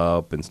walks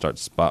up and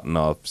starts spouting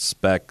off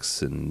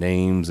specs and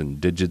names and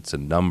digits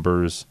and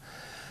numbers,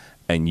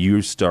 and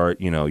you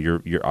start,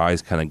 your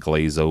eyes kind of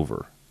glaze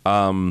over.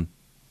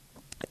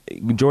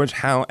 George,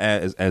 how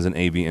as an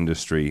AV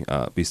industry,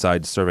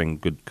 besides serving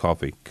good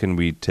coffee, can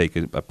we take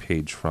a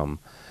page from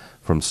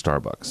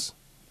Starbucks?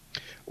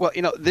 Well,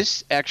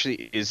 this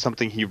actually is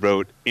something he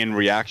wrote in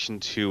reaction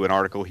to an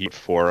article he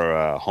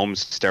for Home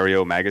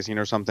Stereo magazine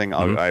or something.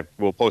 Mm-hmm. I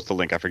will post the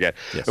link, I forget,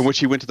 yes. In which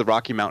he went to the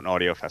Rocky Mountain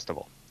Audio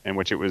Festival, in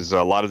which it was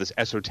a lot of this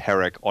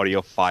esoteric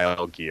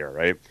audiophile gear,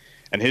 right?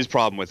 And his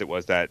problem with it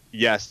was that,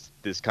 yes,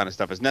 this kind of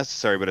stuff is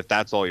necessary, but if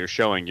that's all you're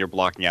showing, you're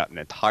blocking out an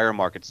entire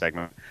market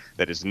segment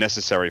that is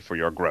necessary for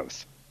your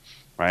growth,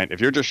 right?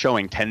 If you're just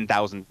showing $10,000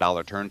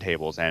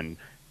 turntables and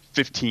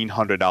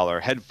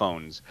 $1,500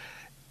 headphones,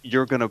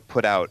 you're going to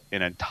put out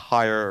an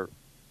entire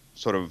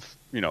sort of,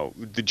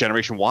 the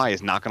Generation Y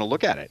is not going to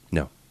look at it.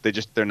 No.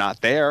 They're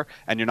not there,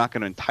 and you're not going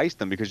to entice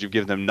them because you've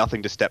given them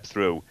nothing to step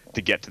through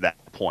to get to that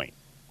point.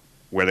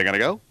 Where are they going to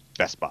go?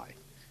 Best Buy.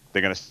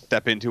 They're going to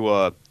step into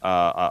a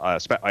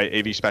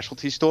AV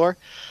specialty store?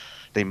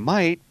 They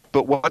might,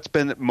 but what's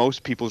been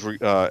most people's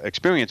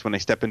experience when they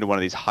step into one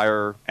of these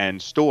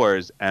higher-end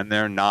stores and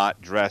they're not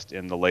dressed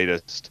in the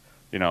latest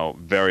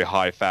very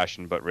high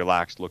fashion but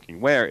relaxed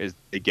looking wear is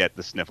they get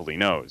the sniffly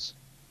nose.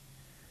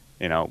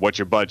 What's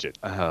your budget?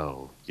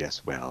 Oh,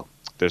 yes, well,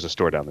 there's a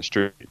store down the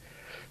street.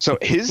 So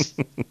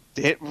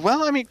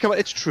well, I mean, come on,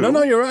 it's true.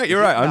 No, you're right.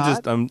 You're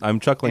right. I'm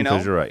chuckling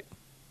because you're right.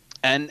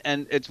 And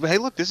it's, hey,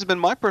 look, this has been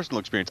my personal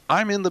experience.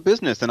 I'm in the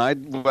business, and I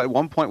at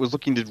one point was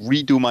looking to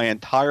redo my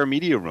entire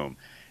media room,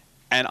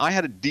 and I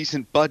had a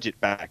decent budget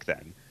back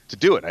then to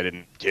do it. I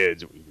didn't have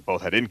kids. We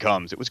both had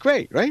incomes. It was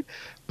great, right?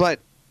 But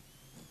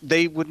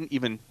they wouldn't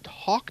even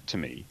talk to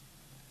me,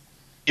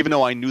 even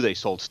though I knew they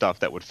sold stuff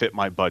that would fit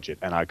my budget,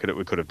 and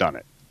we could have done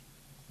it.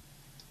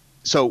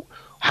 So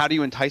how do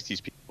you entice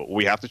these people?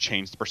 We have to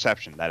change the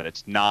perception that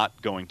it's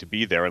not going to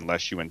be there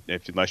unless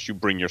you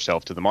bring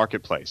yourself to the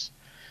marketplace.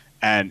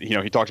 And,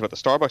 he talked about the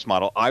Starbucks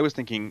model. I was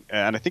thinking,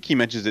 and I think he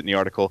mentions it in the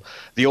article,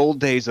 the old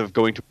days of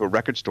going to a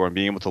record store and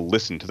being able to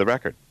listen to the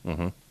record.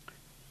 Mm-hmm.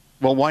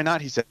 Well, why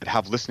not, he said,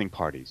 have listening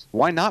parties?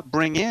 Why not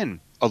bring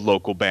in a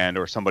local band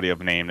or somebody of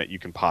name that you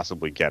can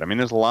possibly get? I mean,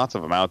 there's lots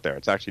of them out there.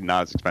 It's actually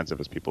not as expensive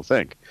as people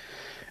think.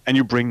 and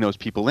you bring those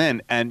people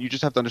in, and you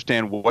just have to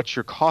understand what's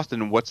your cost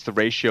and what's the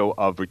ratio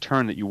of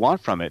return that you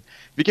want from it.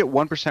 If you get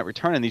 1%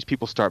 return and these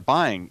people start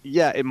buying,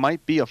 yeah, it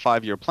might be a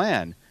 5-year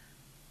plan,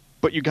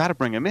 but you got to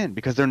bring them in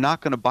because they're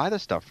not going to buy the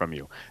stuff from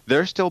you.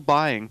 They're still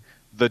buying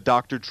the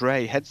Dr.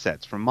 Dre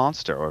headsets from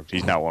Monster, or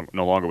he's now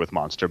no longer with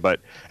Monster,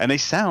 and they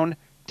sound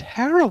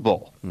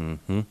terrible,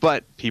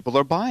 but people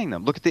are buying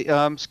them. Look at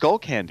the Skull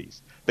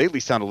Candies. They at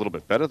least sound a little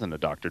bit better than the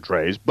Dr.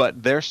 Dre's,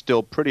 but they're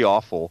still pretty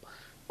awful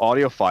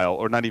audiophile,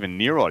 or not even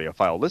near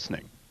audiophile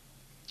listening.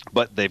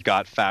 But they've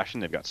got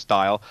fashion, they've got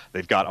style,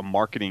 they've got a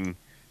marketing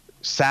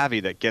savvy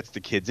that gets the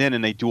kids in,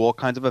 and they do all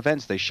kinds of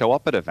events. They show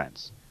up at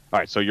events. All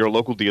right, so you're a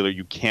local dealer.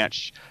 You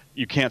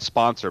can't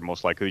sponsor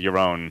most likely your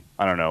own,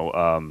 I don't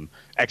know,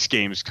 X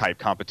Games type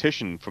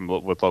competition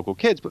with local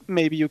kids, but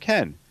maybe you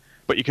can.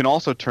 But you can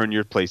also turn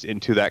your place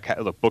into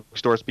that. Look,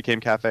 bookstores became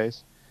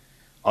cafes,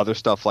 other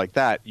stuff like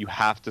that. You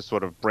have to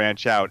sort of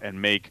branch out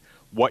and make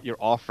what you're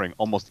offering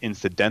almost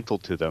incidental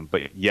to them,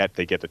 but yet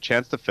they get the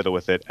chance to fiddle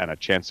with it and a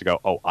chance to go,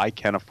 oh, I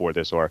can afford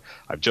this, or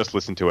I've just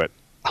listened to it.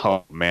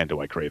 Oh, man,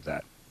 do I crave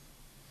that.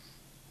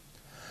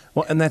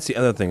 Well, and that's the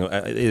other thing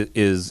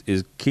is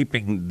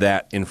keeping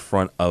that in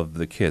front of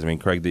the kids. I mean,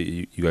 Craig,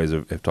 you guys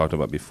have talked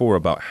about before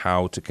about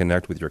how to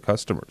connect with your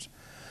customers.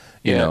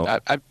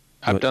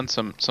 I've done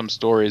some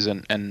stories,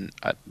 and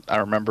I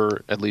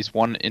remember at least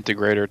one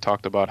integrator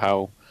talked about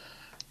how,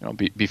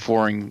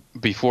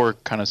 before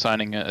kind of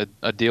signing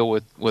a deal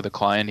with a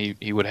client,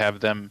 he would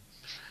have them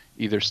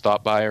either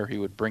stop by or he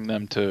would bring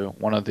them to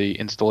one of the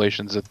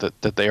installations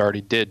that they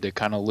already did to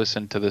kind of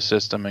listen to the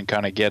system and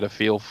kind of get a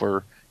feel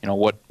for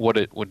what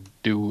it would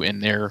do in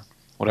their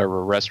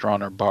whatever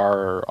restaurant or bar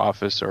or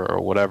office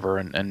or whatever,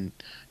 and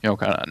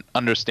kind of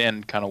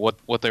understand kind of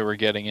what they were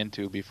getting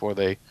into before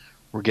they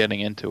were getting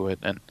into it.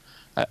 And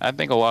I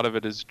think a lot of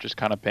it is just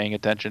kind of paying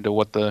attention to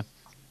what the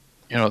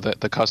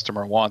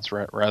customer wants,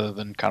 rather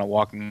than kind of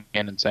walking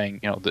in and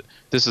saying,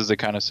 this is the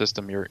kind of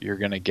system you're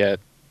going to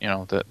get,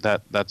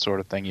 that sort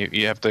of thing.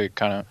 You have to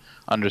kind of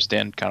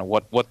understand kind of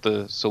what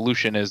the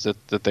solution is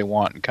that they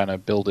want and kind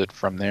of build it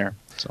from there.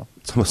 So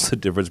it's almost the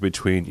difference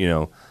between,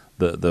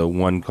 the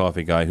one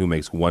coffee guy who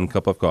makes one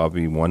cup of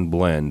coffee, one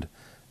blend,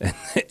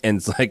 and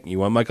it's like, you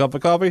want my cup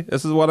of coffee?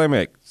 This is what I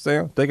make.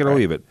 So take it or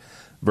leave it.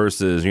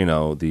 Versus,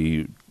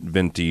 the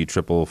venti,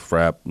 triple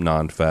frap,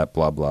 non-fat,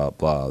 blah, blah,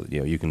 blah.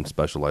 You can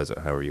specialize it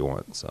however you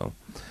want. So,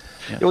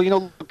 yeah.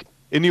 Well,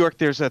 in New York,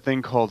 there's a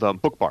thing called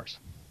book bars.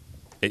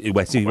 A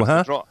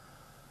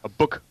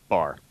book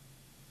bar.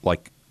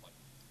 Like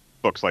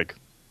books, like,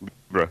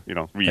 read.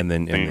 And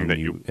then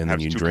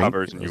you drink.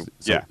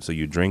 So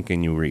you drink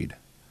and you read.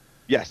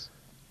 Yes,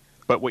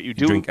 but what you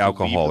do, you drink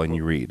alcohol and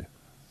you read.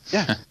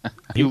 Yeah,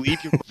 you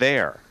leave your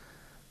there.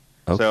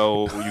 Okay.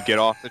 So you get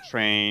off the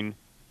train.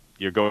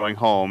 You're going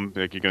home,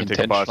 like you're going to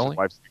take a bus.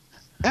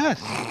 Yes.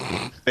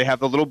 They have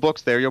the little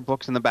books there, your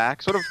books in the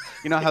back. Sort of,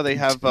 how they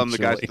have the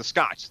guys with the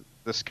scotch.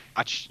 The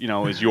scotch,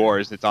 is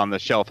yours. It's on the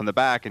shelf in the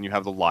back, and you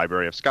have the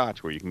library of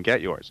scotch where you can get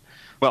yours.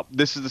 Well,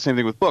 this is the same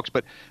thing with books,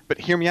 but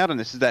hear me out on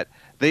this, is that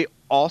they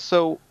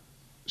also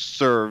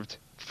served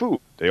food.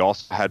 They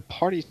also had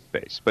party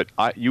space. But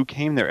you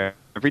came there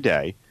every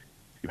day.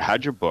 You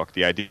had your book.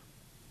 The idea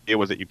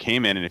was that you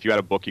came in, and if you had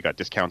a book, you got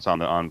discounts on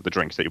the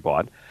drinks that you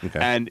bought. Okay.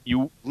 And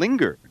you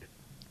lingered.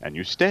 And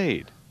you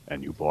stayed,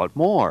 and you bought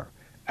more,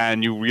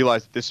 and you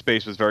realized that this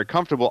space was very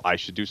comfortable. I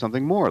should do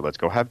something more. Let's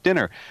go have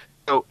dinner.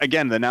 So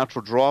again, the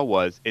natural draw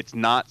was it's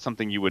not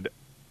something you would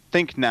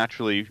think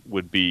naturally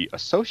would be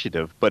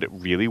associative, but it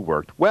really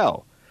worked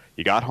well.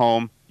 You got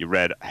home, you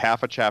read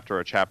half a chapter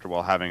or a chapter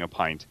while having a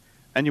pint,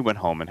 and you went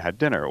home and had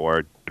dinner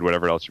or did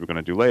whatever else you were going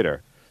to do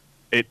later.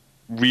 It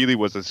really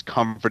was this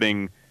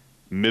comforting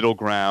middle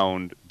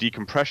ground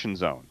decompression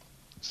zone.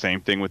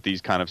 Same thing with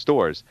these kind of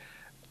stores.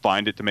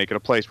 Find it to make it a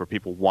place where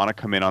people want to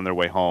come in on their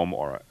way home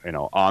or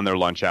on their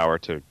lunch hour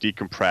to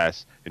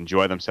decompress,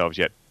 enjoy themselves,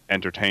 yet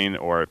entertain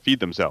or feed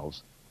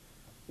themselves.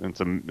 It's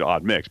an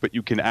odd mix, but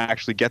you can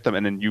actually get them,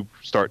 and then you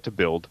start to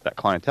build that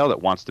clientele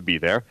that wants to be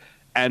there,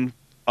 and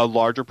a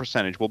larger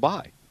percentage will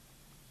buy.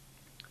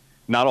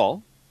 Not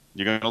all.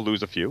 You're going to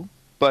lose a few,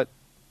 but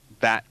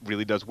that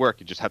really does work.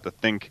 You just have to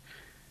think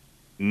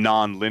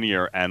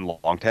non-linear and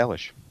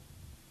long-tailish.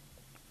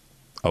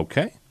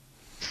 Okay.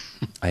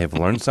 I have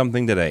learned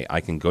something today.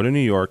 I can go to New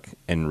York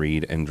and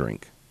read and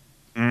drink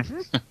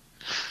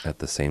at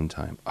the same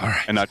time. All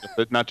right, and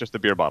not just the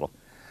beer bottle.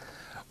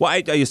 Well, I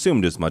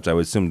assumed as much. I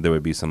would assume there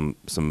would be some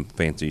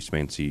fancy,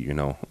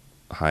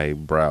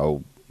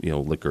 highbrow,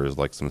 liquors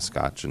like some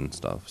scotch and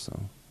stuff. So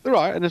there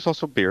are, and there's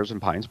also beers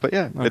and pints. But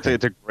yeah, okay.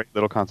 It's a great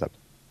little concept.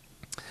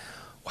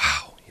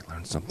 Wow, you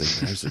learned something.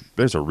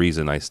 There's a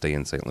reason I stay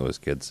in St. Louis,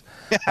 kids.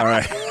 All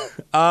right,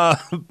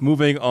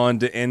 moving on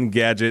to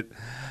Engadget.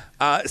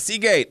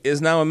 Seagate is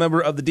now a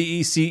member of the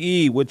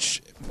DECE,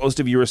 which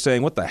most of you are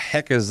saying, what the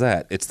heck is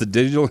that? It's the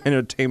Digital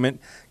Entertainment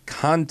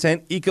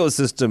Content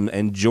Ecosystem.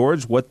 And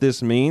George, what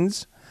this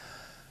means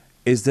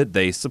is that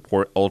they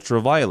support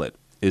Ultraviolet.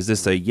 Is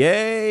this a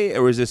yay,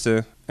 or is this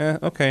a,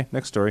 okay,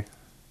 next story?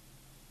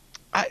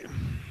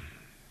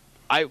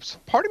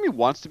 part of me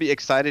wants to be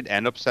excited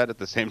and upset at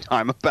the same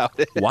time about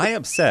it. Why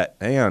upset?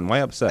 Hang on, why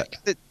upset?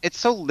 It's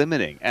so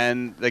limiting,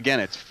 and again,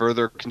 it's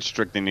further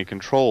constricting the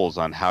controls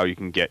on how you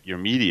can get your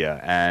media,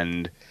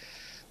 and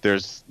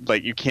there's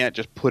you can't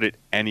just put it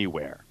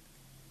anywhere,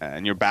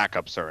 and your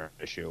backups are an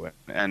issue.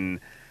 And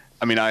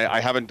I mean, I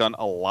haven't done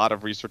a lot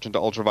of research into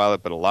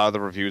Ultraviolet, but a lot of the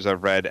reviews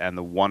I've read and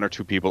the one or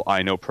two people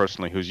I know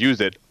personally who's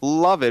used it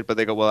love it, but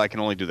they go, well, I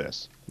can only do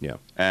this. Yeah.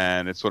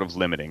 And it's sort of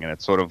limiting, and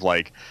it's sort of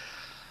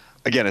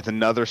again, it's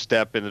another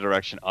step in the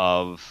direction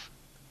of,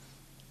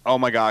 oh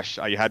my gosh,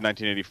 you had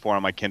 1984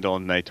 on my Kindle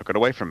and they took it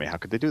away from me. How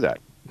could they do that?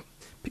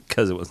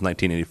 Because it was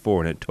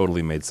 1984 and it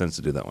totally made sense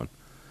to do that one.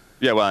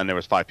 Yeah, well, and there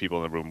was 5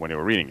 people in the room when they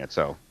were reading it,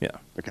 so yeah,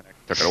 they took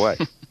it away.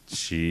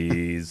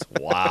 Jeez,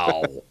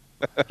 wow.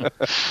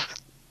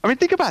 I mean,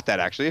 think about that,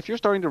 actually. If you're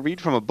starting to read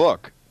from a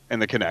book in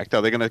the Kinect,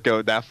 are they going to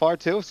go that far,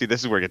 too? See,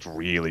 this is where it gets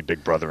really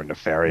Big Brother and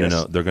nefarious.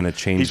 No, they're going to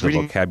change the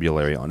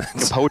vocabulary on it.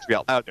 Poetry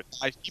out loud. There's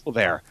 5 people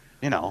there,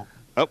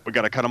 Oh, we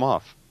got to cut them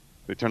off.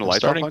 They turn the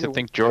lights off. I'm starting to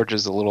think George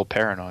is a little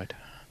paranoid.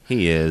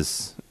 He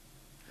is.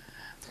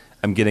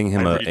 I'm getting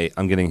him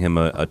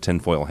a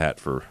tinfoil hat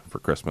for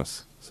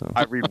Christmas. So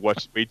I read way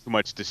too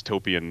much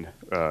dystopian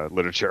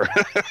literature.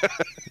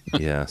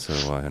 Yeah,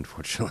 so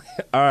unfortunately.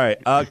 All right,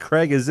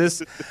 Craig, is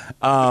this?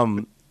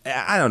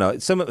 I don't know.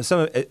 Some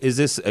is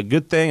this a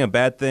good thing, a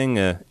bad thing?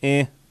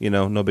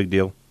 No big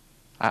deal.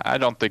 I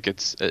don't think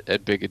it's a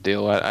big a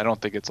deal. I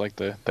don't think it's like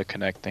the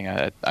Kinect thing.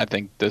 I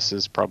think this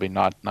is probably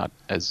not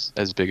as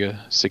big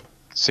a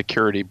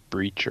security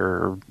breach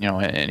or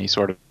any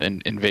sort of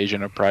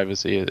invasion of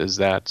privacy as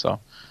that. So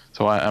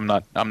I'm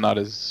not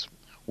as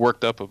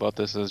worked up about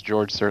this as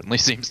George certainly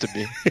seems to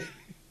be.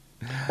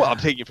 Well, I'm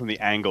taking it from the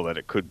angle that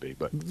it could be,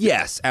 but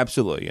yes,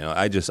 absolutely.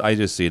 I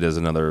just see it as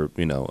another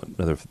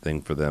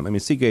thing for them. I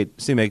mean,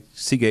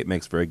 Seagate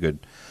makes very good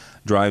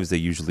drives. They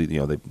usually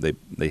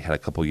they had a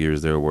couple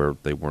years there where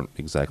they weren't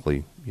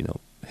exactly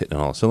hitting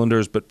on all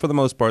cylinders, but for the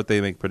most part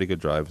they make pretty good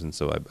drives, and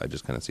so I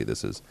just kind of see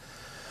this as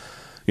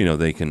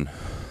they can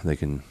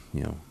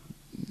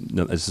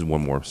this is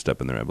one more step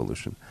in their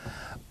evolution.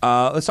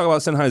 Let's talk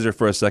about Sennheiser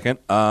for a second.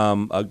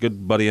 A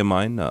good buddy of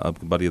mine, a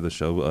buddy of the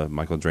show,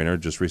 Michael Drainer,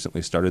 just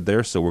recently started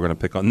there, so we're going to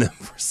pick on them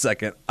for a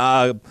second.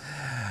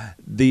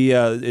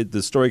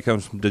 The story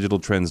comes from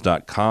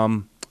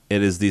digitaltrends.com.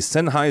 It is the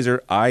Sennheiser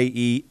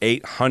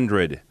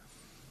IE800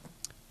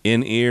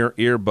 in-ear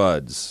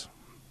earbuds.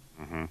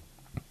 Mm-hmm.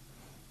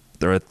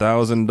 They're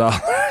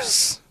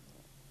 $1,000.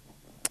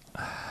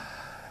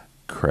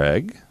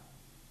 Craig?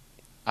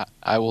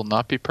 I will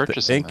not be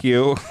purchasing Thank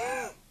you.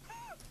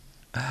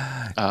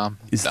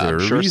 Is there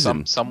a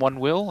reason? Someone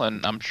will,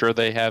 and I'm sure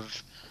they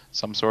have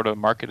some sort of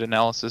market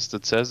analysis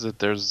that says that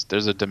there's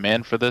a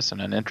demand for this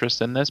and an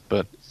interest in this,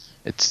 but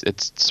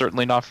it's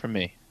certainly not for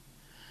me.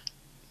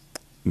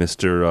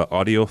 Mr.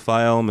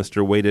 Audiophile,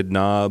 Mr. Weighted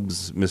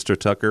Knobs, Mr.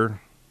 Tucker.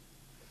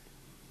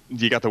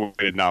 You got the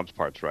weighted knobs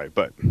parts right,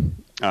 but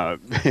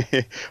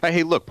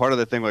hey, look, part of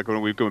the thing, like when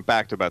we go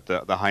back to about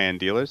the high-end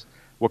dealers,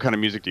 what kind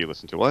of music do you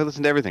listen to? Well, I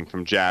listen to everything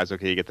from jazz,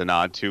 okay, you get the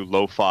nod, to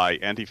lo-fi,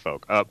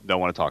 anti-folk. Don't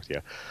want to talk to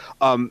you.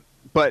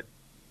 But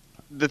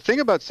the thing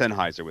about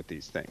Sennheiser with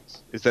these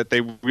things is that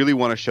they really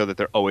want to show that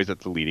they're always at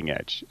the leading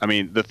edge. I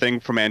mean, the thing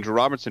from Andrew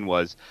Robertson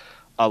was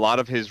a lot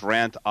of his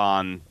rant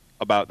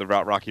about the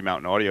Rocky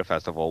Mountain Audio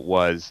Festival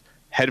was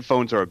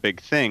headphones are a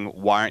big thing.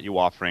 Why aren't you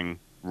offering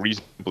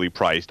reasonably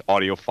priced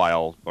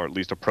audiophile, or at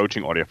least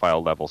approaching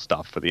audiophile level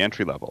stuff for the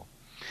entry level?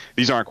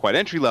 These aren't quite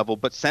entry level,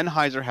 but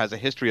Sennheiser has a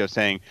history of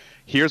saying,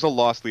 here's a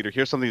loss leader,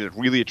 here's something that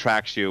really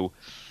attracts you.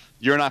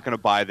 You're not going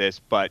to buy this,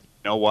 but you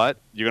know what?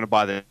 You're going to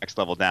buy the next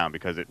level down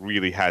because it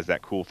really has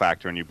that cool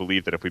factor, and you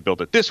believe that if we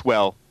build it this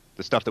well,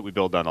 the stuff that we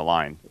build down the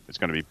line is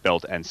going to be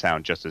built and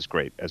sound just as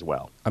great as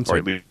well. I'm sorry,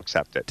 or at least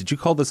accept it. Did you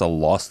call this a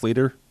loss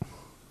leader?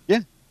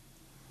 Yeah.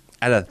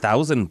 At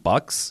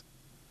 $1,000?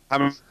 How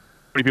many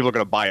people are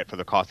going to buy it for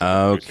the cost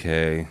of it?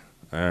 Okay.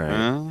 All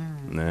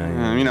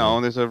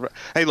right. There's a.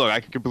 Hey, look, I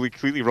could be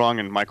completely wrong,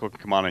 and Michael can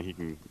come on and he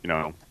can,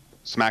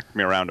 smack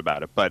me around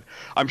about it. But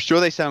I'm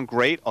sure they sound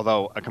great.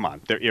 Although, come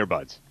on, they're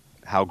earbuds.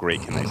 How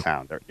great can they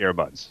sound? They're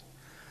earbuds.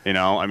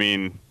 I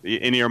mean,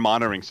 in-ear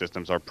monitoring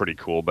systems are pretty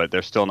cool, but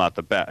they're still not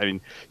the best. I mean,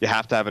 you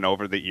have to have an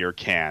over-the-ear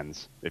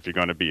cans if you're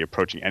going to be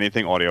approaching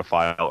anything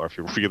audiophile, or if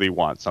you really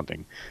want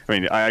something. I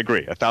mean, I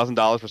agree.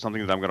 $1,000 for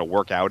something that I'm going to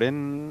work out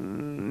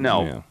in?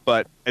 No. Yeah.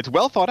 But it's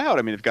well thought out.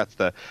 I mean, it's got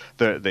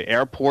the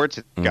air ports.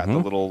 It's got the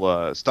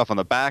little stuff on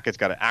the back. It's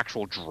got an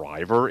actual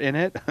driver in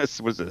it.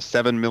 This was a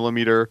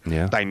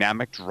 7mm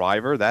dynamic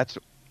driver. That's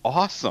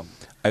awesome.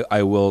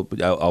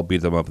 I'll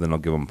beat them up and then I'll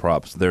give them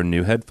props. They're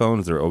new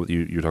headphones. You're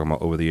talking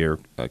about over-the-air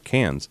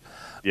cans.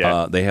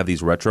 Yeah. They have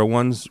these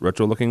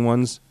retro-looking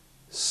ones.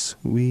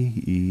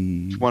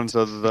 Sweet. Which ones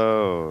are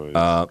those?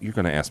 You're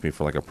going to ask me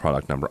for like a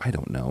product number. I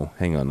don't know.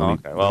 Hang on.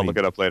 I'll look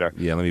it up later.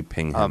 Yeah, let me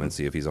ping him and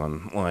see if he's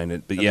online.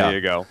 But there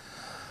you go.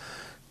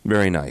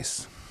 Very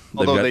nice.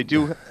 Although they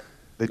do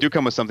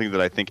come with something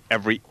that I think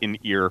every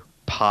in-ear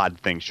pod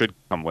thing should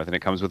come with, and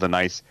it comes with a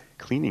nice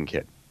cleaning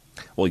kit.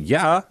 Well,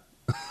 yeah.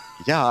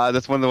 Yeah,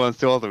 that's one of the ones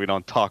still that we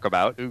don't talk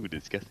about. Ooh,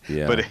 disgusting.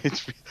 Yeah. But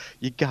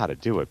you got to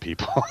do it,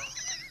 people.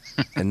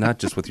 And not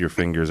just with your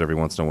fingers every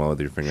once in a while with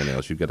your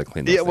fingernails. You've got to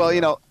clean those Yeah, well,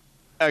 things you up.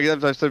 know,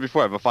 as I've said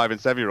before, I have a 5 and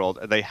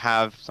 7-year-old. They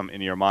have some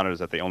in-ear monitors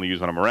that they only use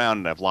when I'm around,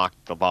 and I've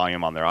locked the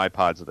volume on their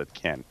iPods so that they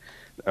can't,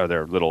 or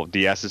their little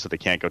DSs so they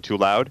can't go too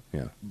loud.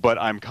 Yeah. But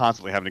I'm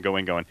constantly having to go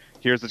in going,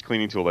 here's this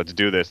cleaning tool, let's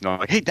do this. And I'm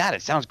like, hey, Dad,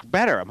 it sounds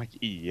better. I'm like,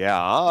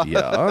 yeah.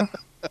 Yeah.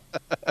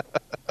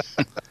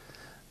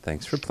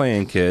 Thanks for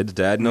playing, kids.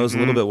 Dad knows a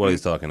little bit what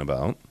he's talking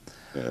about.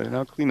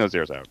 Now clean those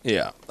ears out.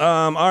 Yeah.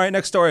 All right,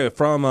 next story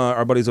from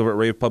our buddies over at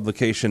Rave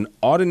Publication.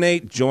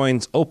 Audinate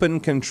joins Open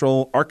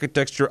Control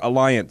Architecture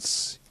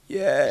Alliance.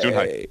 Yay.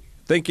 Gesundheit.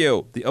 Thank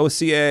you. The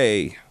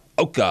OCA.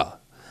 OCA.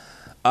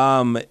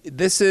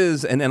 This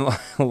is an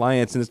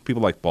alliance, and it's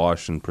people like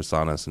Bosch and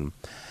Presonus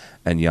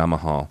and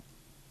Yamaha.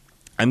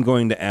 I'm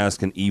going to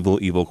ask an evil,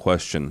 evil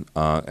question.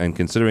 And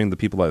considering the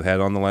people I've had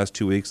on the last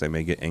 2 weeks, I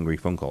may get angry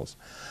phone calls.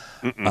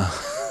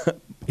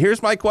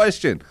 Here's my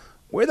question.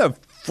 Where the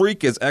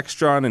freak is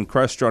Extron and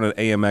Crestron and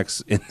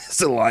AMX in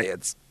this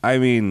alliance? I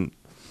mean,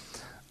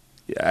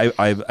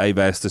 I've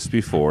asked this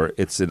before.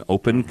 It's an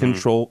open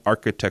control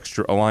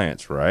architecture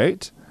alliance,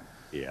 right?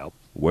 Yeah.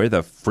 Where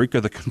the freak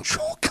are the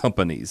control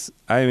companies?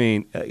 I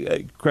mean,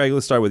 Craig,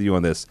 let's start with you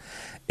on this.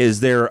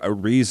 Is there a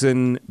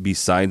reason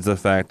besides the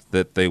fact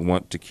that they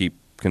want to keep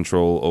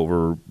control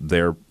over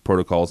their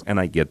protocols? And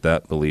I get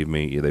that. Believe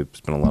me, they've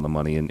spent a lot of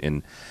money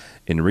in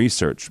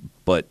research.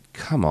 But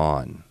come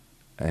on.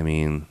 I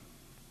mean...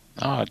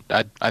 Oh,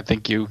 I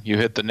think you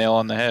hit the nail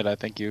on the head. I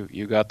think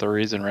you got the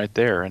reason right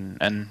there,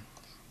 and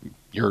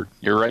you're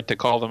right to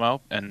call them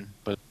out.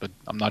 But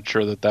I'm not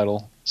sure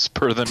that'll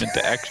spur them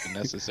into action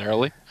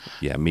necessarily.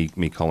 Yeah,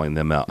 me calling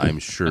them out, I'm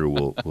sure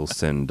will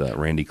send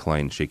Randy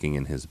Klein shaking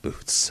in his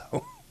boots.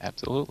 So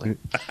absolutely,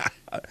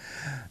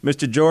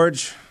 Mr.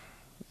 George.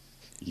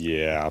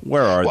 Yeah.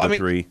 Where are the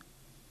three?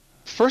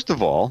 First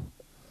of all,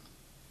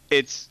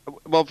 this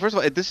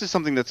is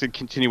something that's a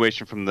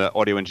continuation from the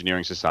Audio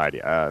Engineering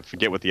Society. I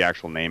forget what the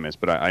actual name is,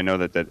 but I know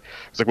that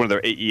it's like one of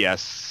their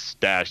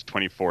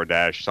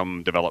AES-24-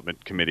 some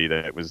development committee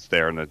that was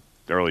there in the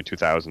early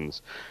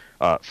 2000s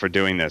for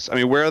doing this. I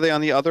mean, where are they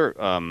on the other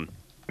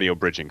audio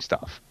bridging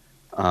stuff?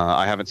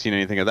 I haven't seen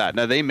anything of that.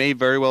 Now, they may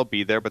very well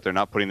be there, but they're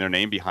not putting their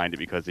name behind it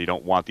because they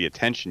don't want the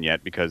attention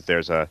yet, because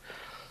there's a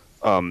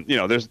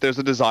there's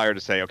a desire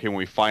to say, okay, when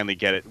we finally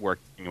get it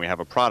working and we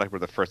have a product, we're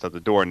the first out the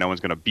door, and no one's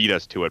going to beat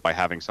us to it by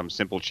having some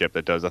simple chip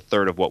that does a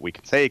third of what we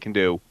can say it can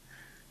do,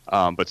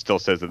 but still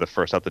says they're the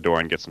first out the door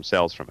and get some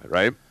sales from it,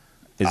 right?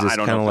 Is this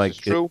kind of like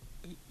true?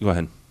 Go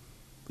ahead.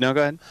 No,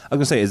 go ahead. I was going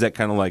to say, is that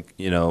kind of like,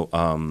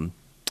 HD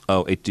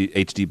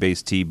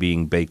based T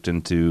being baked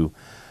into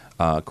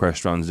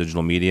Crestron's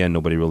digital media and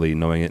nobody really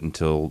knowing it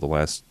until the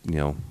last,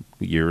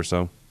 year or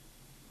so?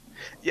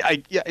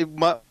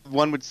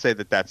 One would say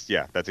that's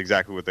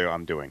exactly what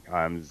I'm doing.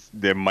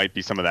 There might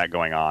be some of that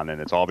going on,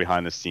 and it's all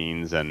behind the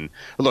scenes. And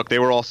look, they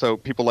were also,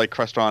 people like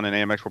Crestron and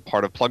AMX were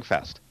part of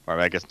Plugfest, or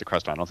I guess the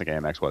Crestron, I don't think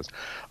AMX was,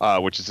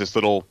 which is this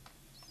little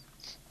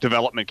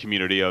development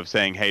community of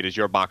saying, hey, does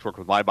your box work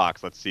with my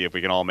box? Let's see if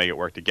we can all make it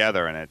work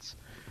together. And it's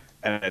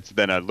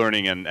then a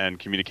learning and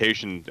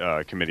communication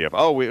committee of,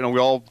 we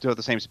all do have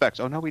the same specs.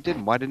 Oh, no, we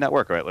didn't. Why didn't that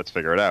work? All right, let's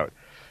figure it out.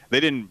 They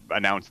didn't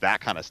announce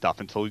that kind of stuff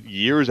until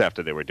years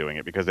after they were doing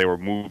it, because they were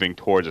moving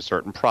towards a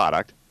certain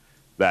product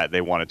that they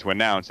wanted to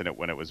announce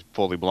when it was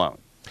fully blown.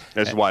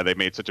 This is why they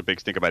made such a big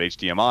stink about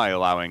HDMI,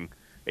 allowing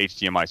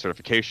HDMI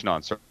certification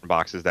on certain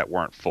boxes that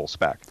weren't full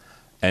spec.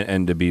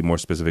 And to be more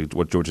specific,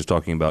 what George is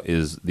talking about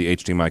is the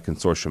HDMI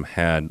consortium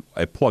had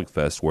a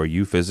Plugfest where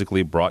you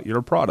physically brought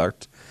your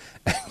product,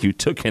 and you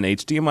took an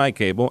HDMI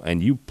cable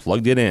and you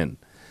plugged it in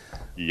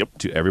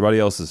to everybody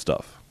else's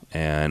stuff.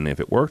 And if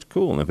it worked,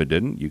 cool. And if it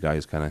didn't, you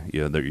guys kind of,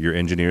 your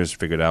engineers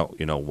figured out,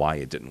 why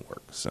it didn't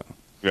work. So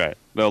right,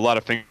 a lot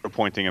of finger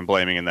pointing and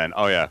blaming, and then,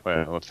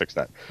 let's fix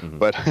that. Mm-hmm.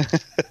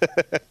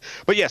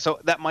 But yeah, so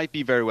that might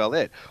be very well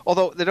it.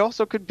 Although it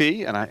also could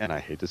be, and I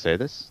hate to say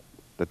this,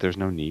 that there's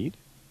no need.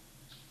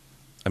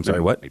 I'm sorry,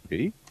 what? Might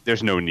be.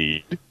 There's no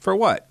need for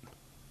what?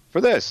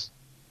 For this.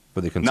 For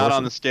the consortium? Not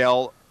on the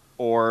scale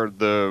or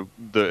the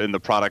in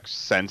the product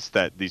sense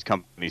that these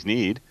companies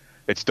need.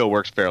 It still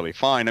works fairly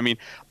fine. I mean,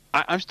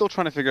 I'm still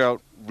trying to figure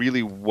out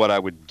really what I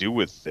would do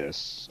with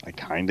this. I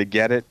kind of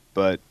get it,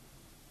 but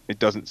it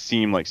doesn't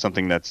seem like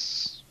something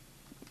that's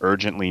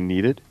urgently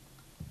needed.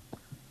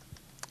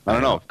 I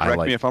don't know.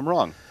 Correct me if I'm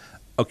wrong.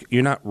 Okay,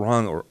 you're not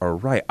wrong or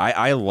right.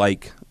 I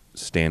like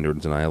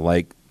standards, and I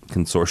like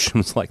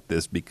consortiums like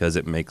this because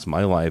it makes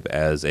my life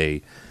as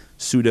a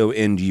pseudo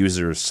end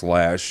user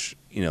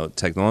 /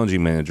 technology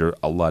manager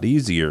a lot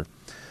easier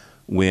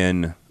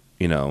when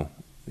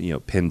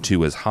pin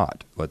 2 is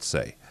hot, let's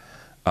say.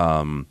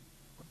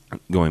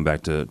 Going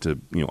back to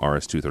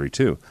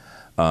RS-232,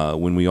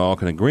 when we all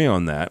can agree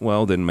on that,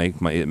 well, then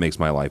it makes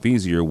my life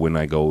easier when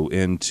I go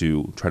in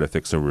to try to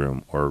fix a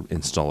room or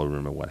install a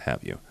room or what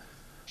have you.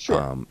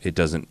 Sure. It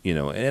doesn't,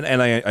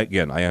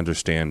 and I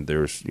understand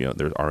there's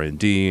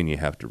R&D and you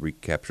have to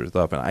recapture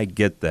stuff, and I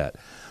get that.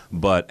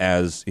 But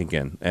as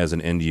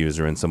an end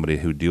user and somebody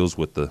who deals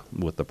with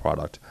the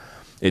product,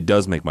 it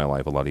does make my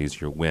life a lot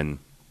easier when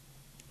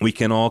we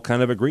can all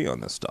kind of agree on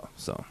this stuff.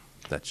 So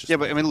that's just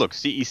but I mean, look,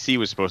 CEC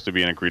was supposed to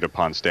be an agreed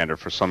upon standard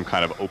for some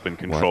kind of open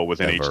control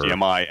within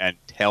HDMI, and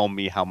tell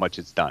me how much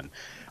it's done.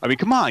 I mean,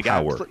 come on,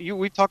 guys.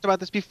 We talked about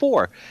this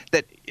before,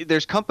 that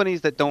there's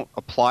companies that don't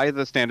apply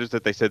the standards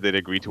that they said they'd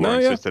agreed to or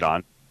insisted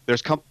on.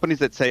 There's companies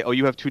that say, oh,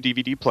 you have 2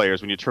 DVD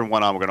players. When you turn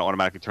one on, we're going to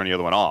automatically turn the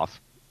other one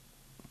off.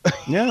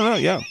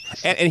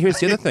 And here's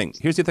the other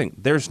thing.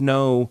 There's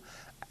no...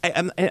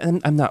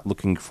 I'm not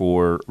looking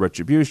for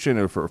retribution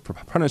or for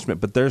punishment,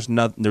 but there's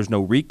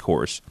no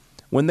recourse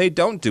when they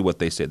don't do what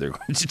they say they're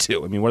going to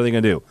do. I mean, what are they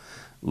going to do?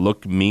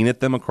 Look mean at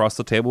them across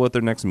the table at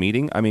their next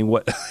meeting? I mean,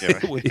 what? Yeah,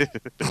 right.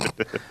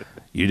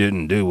 You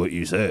didn't do what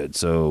you said,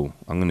 so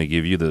I'm going to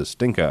give you the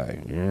stink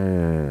eye.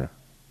 Yeah.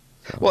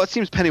 So. Well, it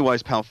seems penny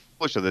wise, pound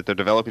foolish that they're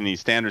developing these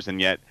standards,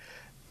 and yet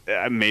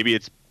maybe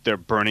they're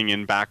burning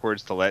in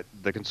backwards to let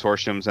the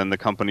consortiums and the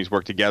companies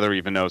work together,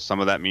 even though some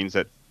of that means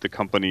that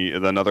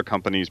another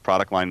company's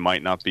product line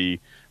might not be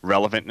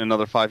relevant in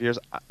another 5 years.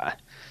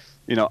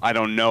 I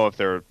don't know if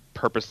they're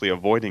purposely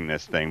avoiding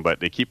this thing, but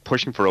they keep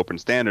pushing for open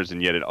standards,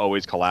 and yet it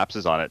always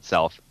collapses on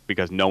itself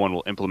because no one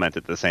will implement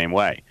it the same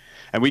way.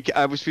 And we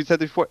said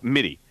before,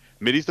 MIDI.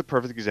 MIDI's the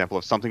perfect example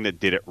of something that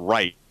did it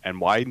right, and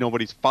why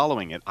nobody's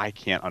following it, I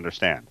can't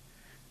understand.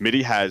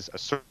 MIDI has a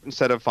certain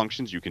set of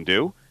functions you can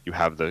do. You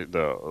have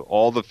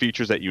all the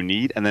features that you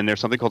need, and then there's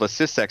something called a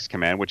sysx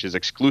command, which is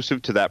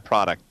exclusive to that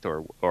product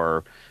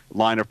or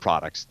line of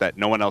products that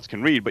no one else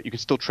can read, but you can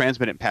still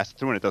transmit it and pass it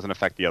through, and it doesn't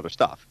affect the other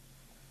stuff.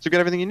 So you've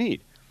got everything you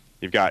need.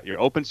 You've got your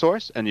open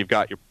source, and you've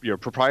got your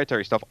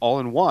proprietary stuff all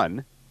in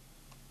one,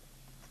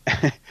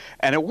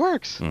 and it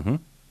works. Mm-hmm.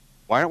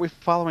 Why aren't we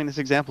following this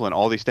example in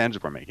all these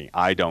standards we're making?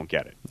 I don't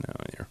get it. No,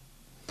 here.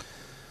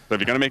 So if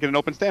you're going to make it an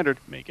open standard,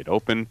 make it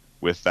open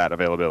with that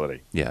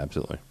availability. Yeah,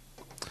 absolutely.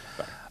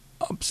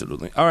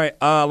 Absolutely. All right.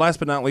 Last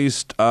but not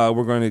least,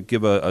 we're going to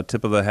give a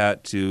tip of the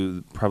hat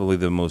to probably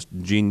the most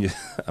genius.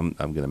 I'm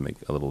going to make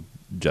a little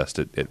jest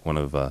at one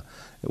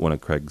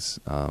of Craig's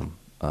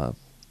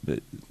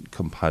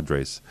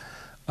compadres.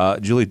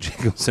 Julie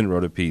Jacobson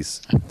wrote a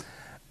piece.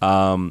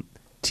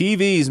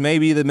 TVs may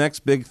be the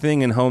next big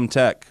thing in home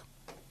tech.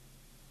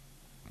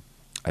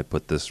 I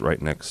put this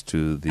right next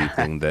to the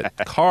thing that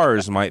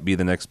cars might be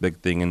the next big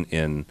thing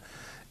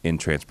in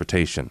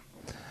transportation.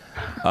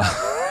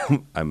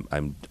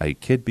 I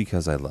kid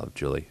because I love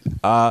Julie.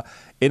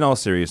 In all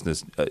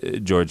seriousness,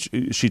 George,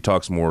 she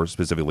talks more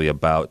specifically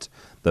about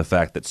the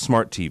fact that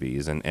smart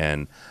TVs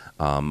and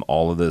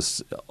all of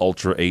this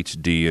Ultra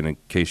HD, and in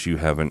case you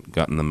haven't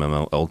gotten the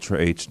memo, Ultra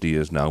HD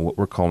is now what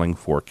we're calling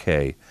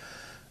 4K,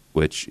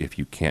 which, if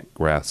you can't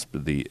grasp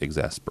the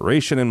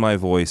exasperation in my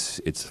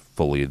voice, it's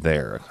fully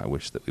there. I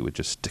wish that we would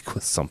just stick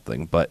with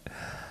something. But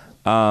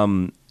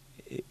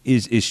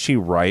is she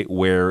right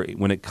where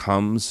when it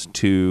comes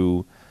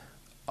to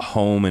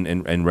home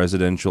and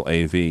residential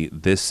AV,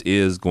 this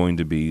is going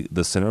to be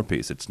the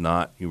centerpiece? It's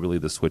not really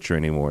the switcher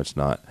anymore. It's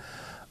not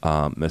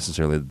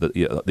necessarily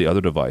the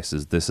other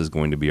devices. This is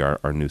going to be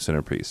our new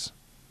centerpiece.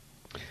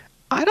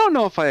 I don't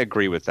know if I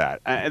agree with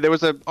that. There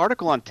was an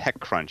article on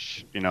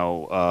TechCrunch,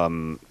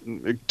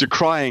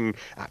 decrying,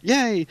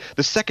 yay,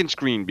 the second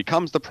screen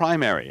becomes the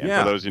primary. And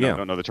for those who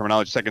don't know the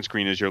terminology, second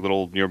screen is your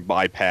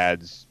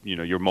iPads,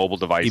 your mobile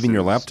devices. Even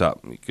your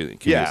laptop can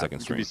be a second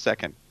screen. Can be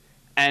second.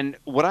 And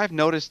what I've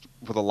noticed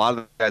with a lot of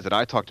the guys that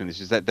I talk to in this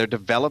is that they're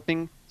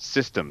developing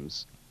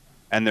systems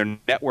and their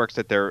networks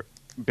that they're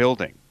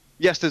building.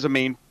 Yes, there's a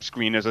main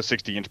screen, there's a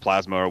 60-inch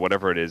plasma or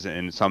whatever it is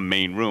in some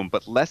main room,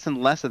 but less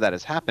and less of that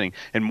is happening,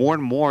 and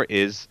more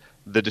is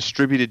the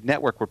distributed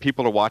network where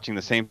people are watching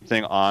the same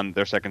thing on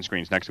their second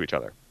screens next to each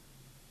other.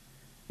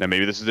 Now,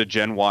 maybe this is a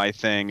Gen Y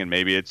thing, and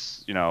maybe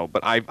it's,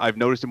 but I've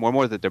noticed it more and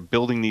more that they're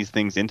building these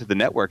things into the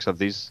networks of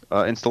these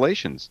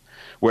installations,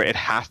 where it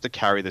has to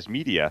carry this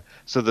media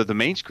so that the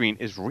main screen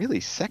is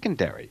really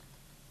secondary.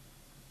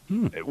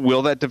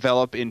 Will that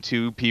develop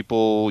into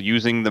people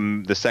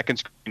using the second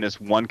screen as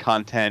one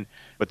content,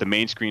 but the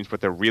main screen's what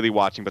they're really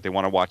watching, but they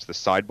want to watch the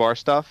sidebar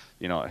stuff?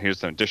 Here's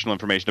some additional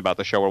information about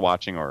the show we're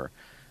watching, or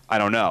I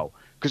don't know.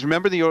 Because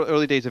remember the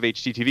early days of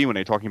HDTV when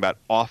they were talking about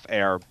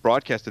off-air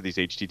broadcast of these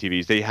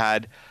HDTVs, they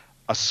had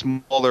a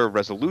smaller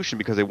resolution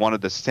because they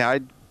wanted the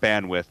side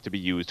bandwidth to be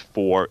used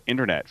for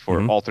internet,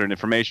 for alternate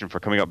information, for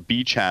coming up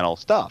B-channel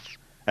stuff.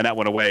 And that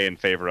went away in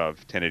favor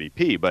of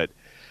 1080p, but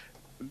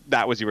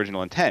that was the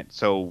original intent.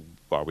 So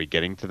are we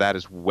getting to that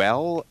as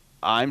well?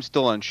 I'm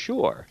still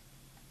unsure.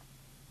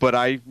 But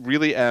I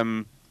really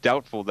am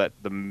doubtful that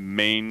the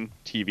main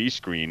TV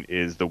screen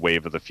is the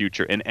wave of the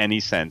future in any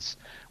sense,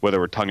 whether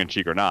we're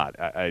tongue-in-cheek or not.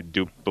 I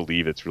do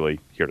believe it's really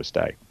here to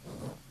stay.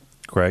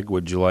 Craig,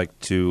 would you like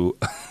to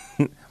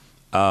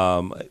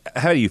how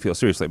do you feel,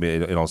 seriously, I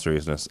mean, in all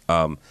seriousness,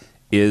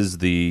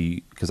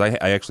 because I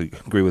actually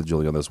agree with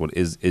Julie on this one,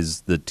 is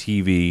the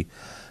TV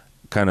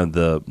kind of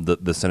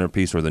the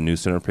centerpiece or the new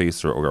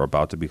centerpiece or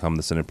about to become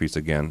the centerpiece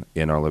again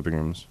in our living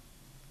rooms?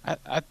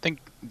 I think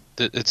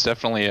that it's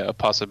definitely a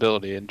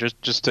possibility. And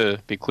just to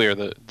be clear,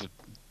 the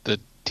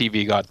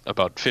TV got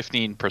about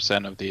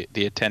 15% of the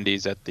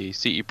attendees at the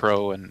CE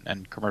Pro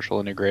and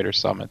Commercial Integrator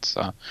Summits.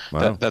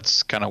 Wow.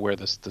 That's kind of where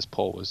this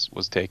poll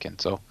was taken.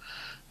 So,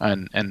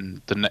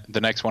 and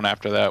the next one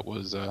after that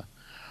was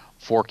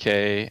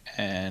 4K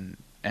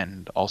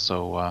and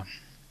also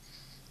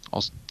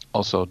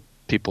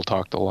people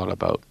talked a lot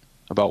about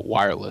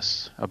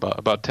wireless.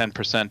 About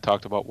 10%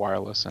 talked about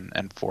wireless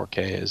and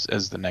 4K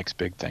as the next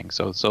big thing.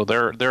 So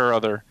there are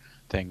other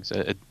things.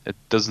 It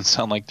doesn't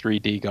sound like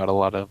 3D got a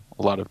lot of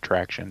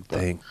traction. But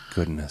Thank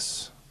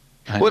goodness.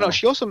 Well, no,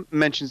 she also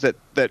mentions that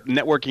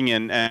networking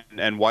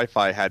and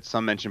Wi-Fi had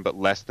some mention, but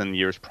less than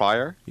years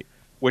prior,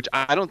 which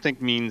I don't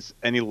think means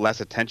any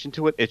less attention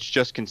to it. It's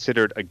just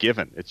considered a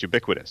given. It's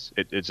ubiquitous.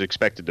 It's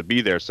expected to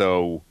be there.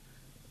 So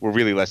we're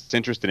really less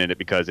interested in it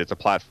because it's a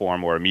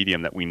platform or a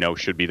medium that we know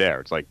should be there.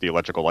 It's like the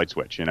electrical light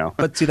switch, you know?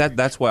 But see,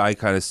 that's why I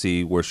kind of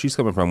see where she's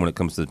coming from when it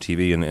comes to the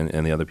TV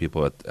and the other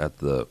people at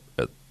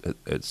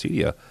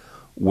CEDIA,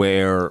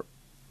 where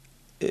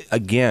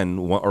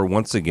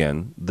once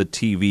again, the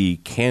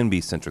TV can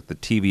be centric. The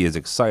TV is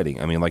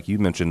exciting. I mean, like you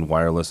mentioned,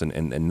 wireless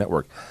and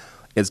network.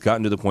 It's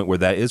gotten to the point where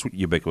that is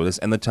ubiquitous,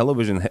 and the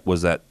television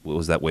was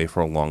that way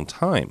for a long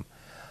time.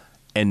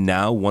 And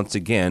now, once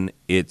again,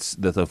 it's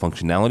the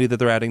functionality that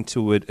they're adding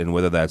to it, and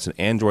whether that's an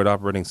Android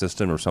operating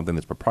system or something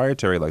that's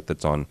proprietary, like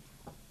that's on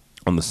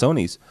the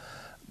Sonys.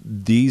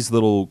 These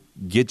little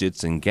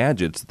gadgets and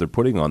gadgets that they're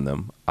putting on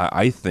them,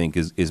 I think,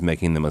 is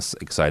making them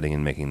exciting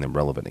and making them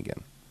relevant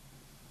again.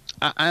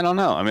 I don't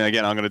know. I mean,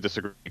 again, I'm going to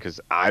disagree because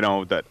I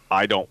know that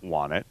I don't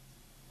want it.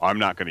 I'm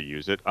not going to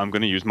use it. I'm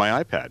going to use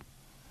my iPad.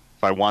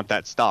 If I want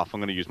that stuff, I'm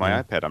going to use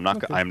my iPad. I'm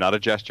not a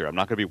gesture. I'm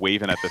not going to be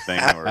waving at the thing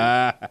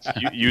or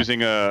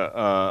using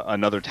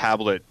another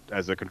tablet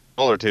as a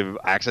controller to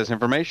access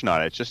information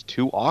on it. It's just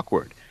too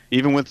awkward.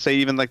 Even with,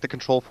 say, like the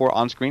Control 4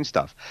 on-screen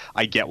stuff.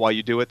 I get why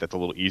you do it. That's a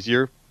little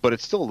easier, but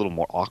it's still a little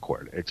more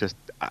awkward. It just,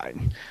 I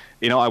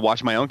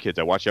watch my own kids.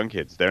 I watch young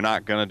kids. They're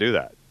not going to do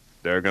that.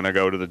 They're going to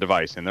go to the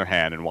device in their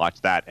hand and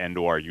watch that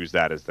and/or use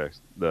that as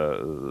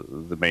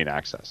the main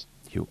access.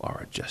 You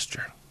are a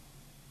gesture.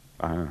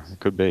 It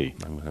could be.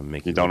 I'm going to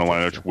make you don't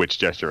want to know which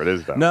gesture it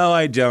is, though. No,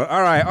 I don't.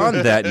 All right.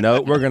 On that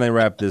note, we're going to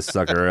wrap this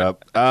sucker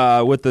up.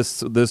 With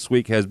this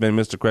week has been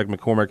Mr. Craig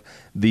McCormick,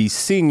 the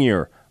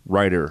senior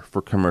writer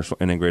for Commercial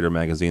Integrator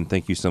Magazine.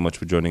 Thank you so much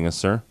for joining us,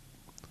 sir.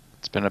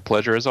 It's been a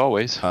pleasure as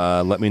always.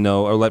 Let me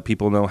know, or let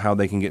people know how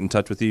they can get in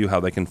touch with you, how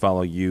they can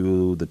follow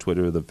you, the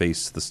Twitter, the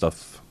Face, the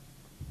stuff.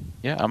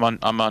 Yeah,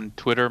 I'm on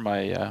Twitter.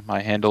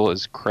 My handle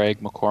is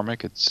Craig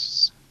McCormick.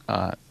 It's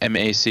MacCormack,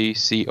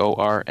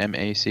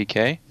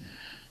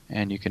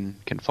 and you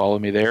can follow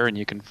me there, and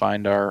you can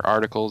find our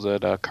articles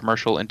at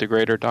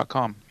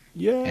commercialintegrator.com.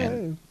 Yeah.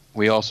 And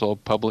we also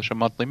publish a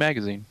monthly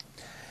magazine.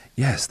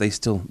 Yes, they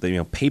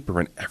paper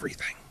and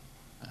everything.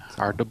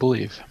 Hard to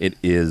believe. It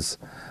is.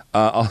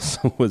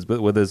 Also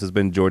with us has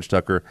been George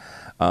Tucker,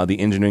 the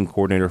engineering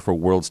coordinator for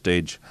World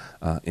Stage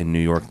in New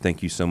York.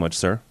 Thank you so much,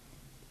 sir.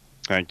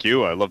 Thank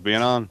you. I love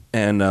being on.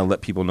 And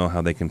let people know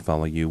how they can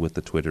follow you with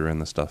the Twitter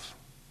and the stuff.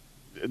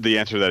 The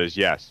answer to that is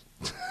yes.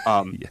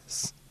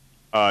 Yes.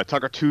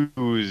 Tucker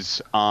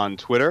Tues on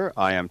Twitter.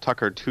 I am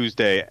Tucker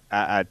Tuesday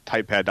at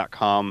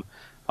typepad.com.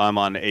 I'm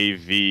on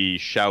AV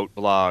Shout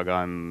blog.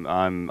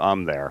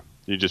 I'm there.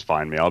 You just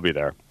find me. I'll be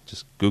there.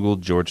 Just Google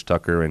George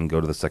Tucker and go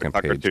to the second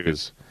Tucker page.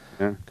 Tues.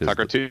 Yeah.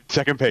 Tucker Tues.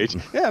 Second page.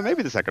 Yeah,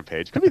 maybe the second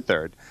page. Could be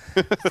third.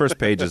 First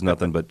page is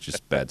nothing but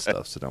just bad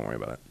stuff, so don't worry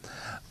about it.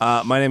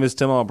 My name is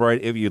Tim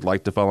Albright. If you'd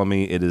like to follow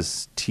me, it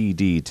is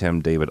TD,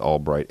 Tim David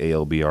Albright,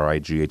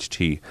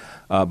 ALBRIGHT.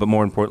 But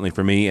more importantly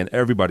for me and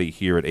everybody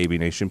here at AV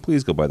Nation,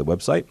 please go by the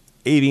website,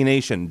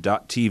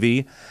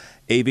 avnation.tv.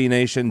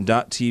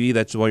 avnation.tv.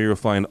 That's where you'll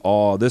find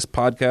all this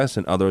podcast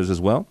and others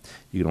as well.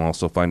 You can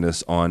also find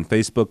us on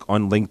Facebook,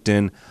 on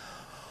LinkedIn,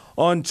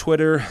 on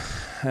Twitter,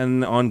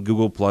 and on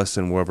Google Plus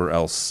and wherever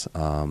else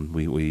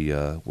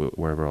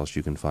wherever else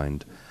you can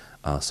find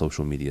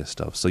social media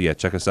stuff. So yeah,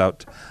 check us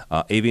out.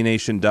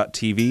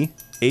 avnation.tv.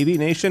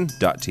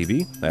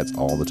 avnation.tv. That's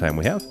all the time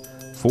we have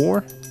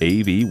for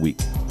AV Week.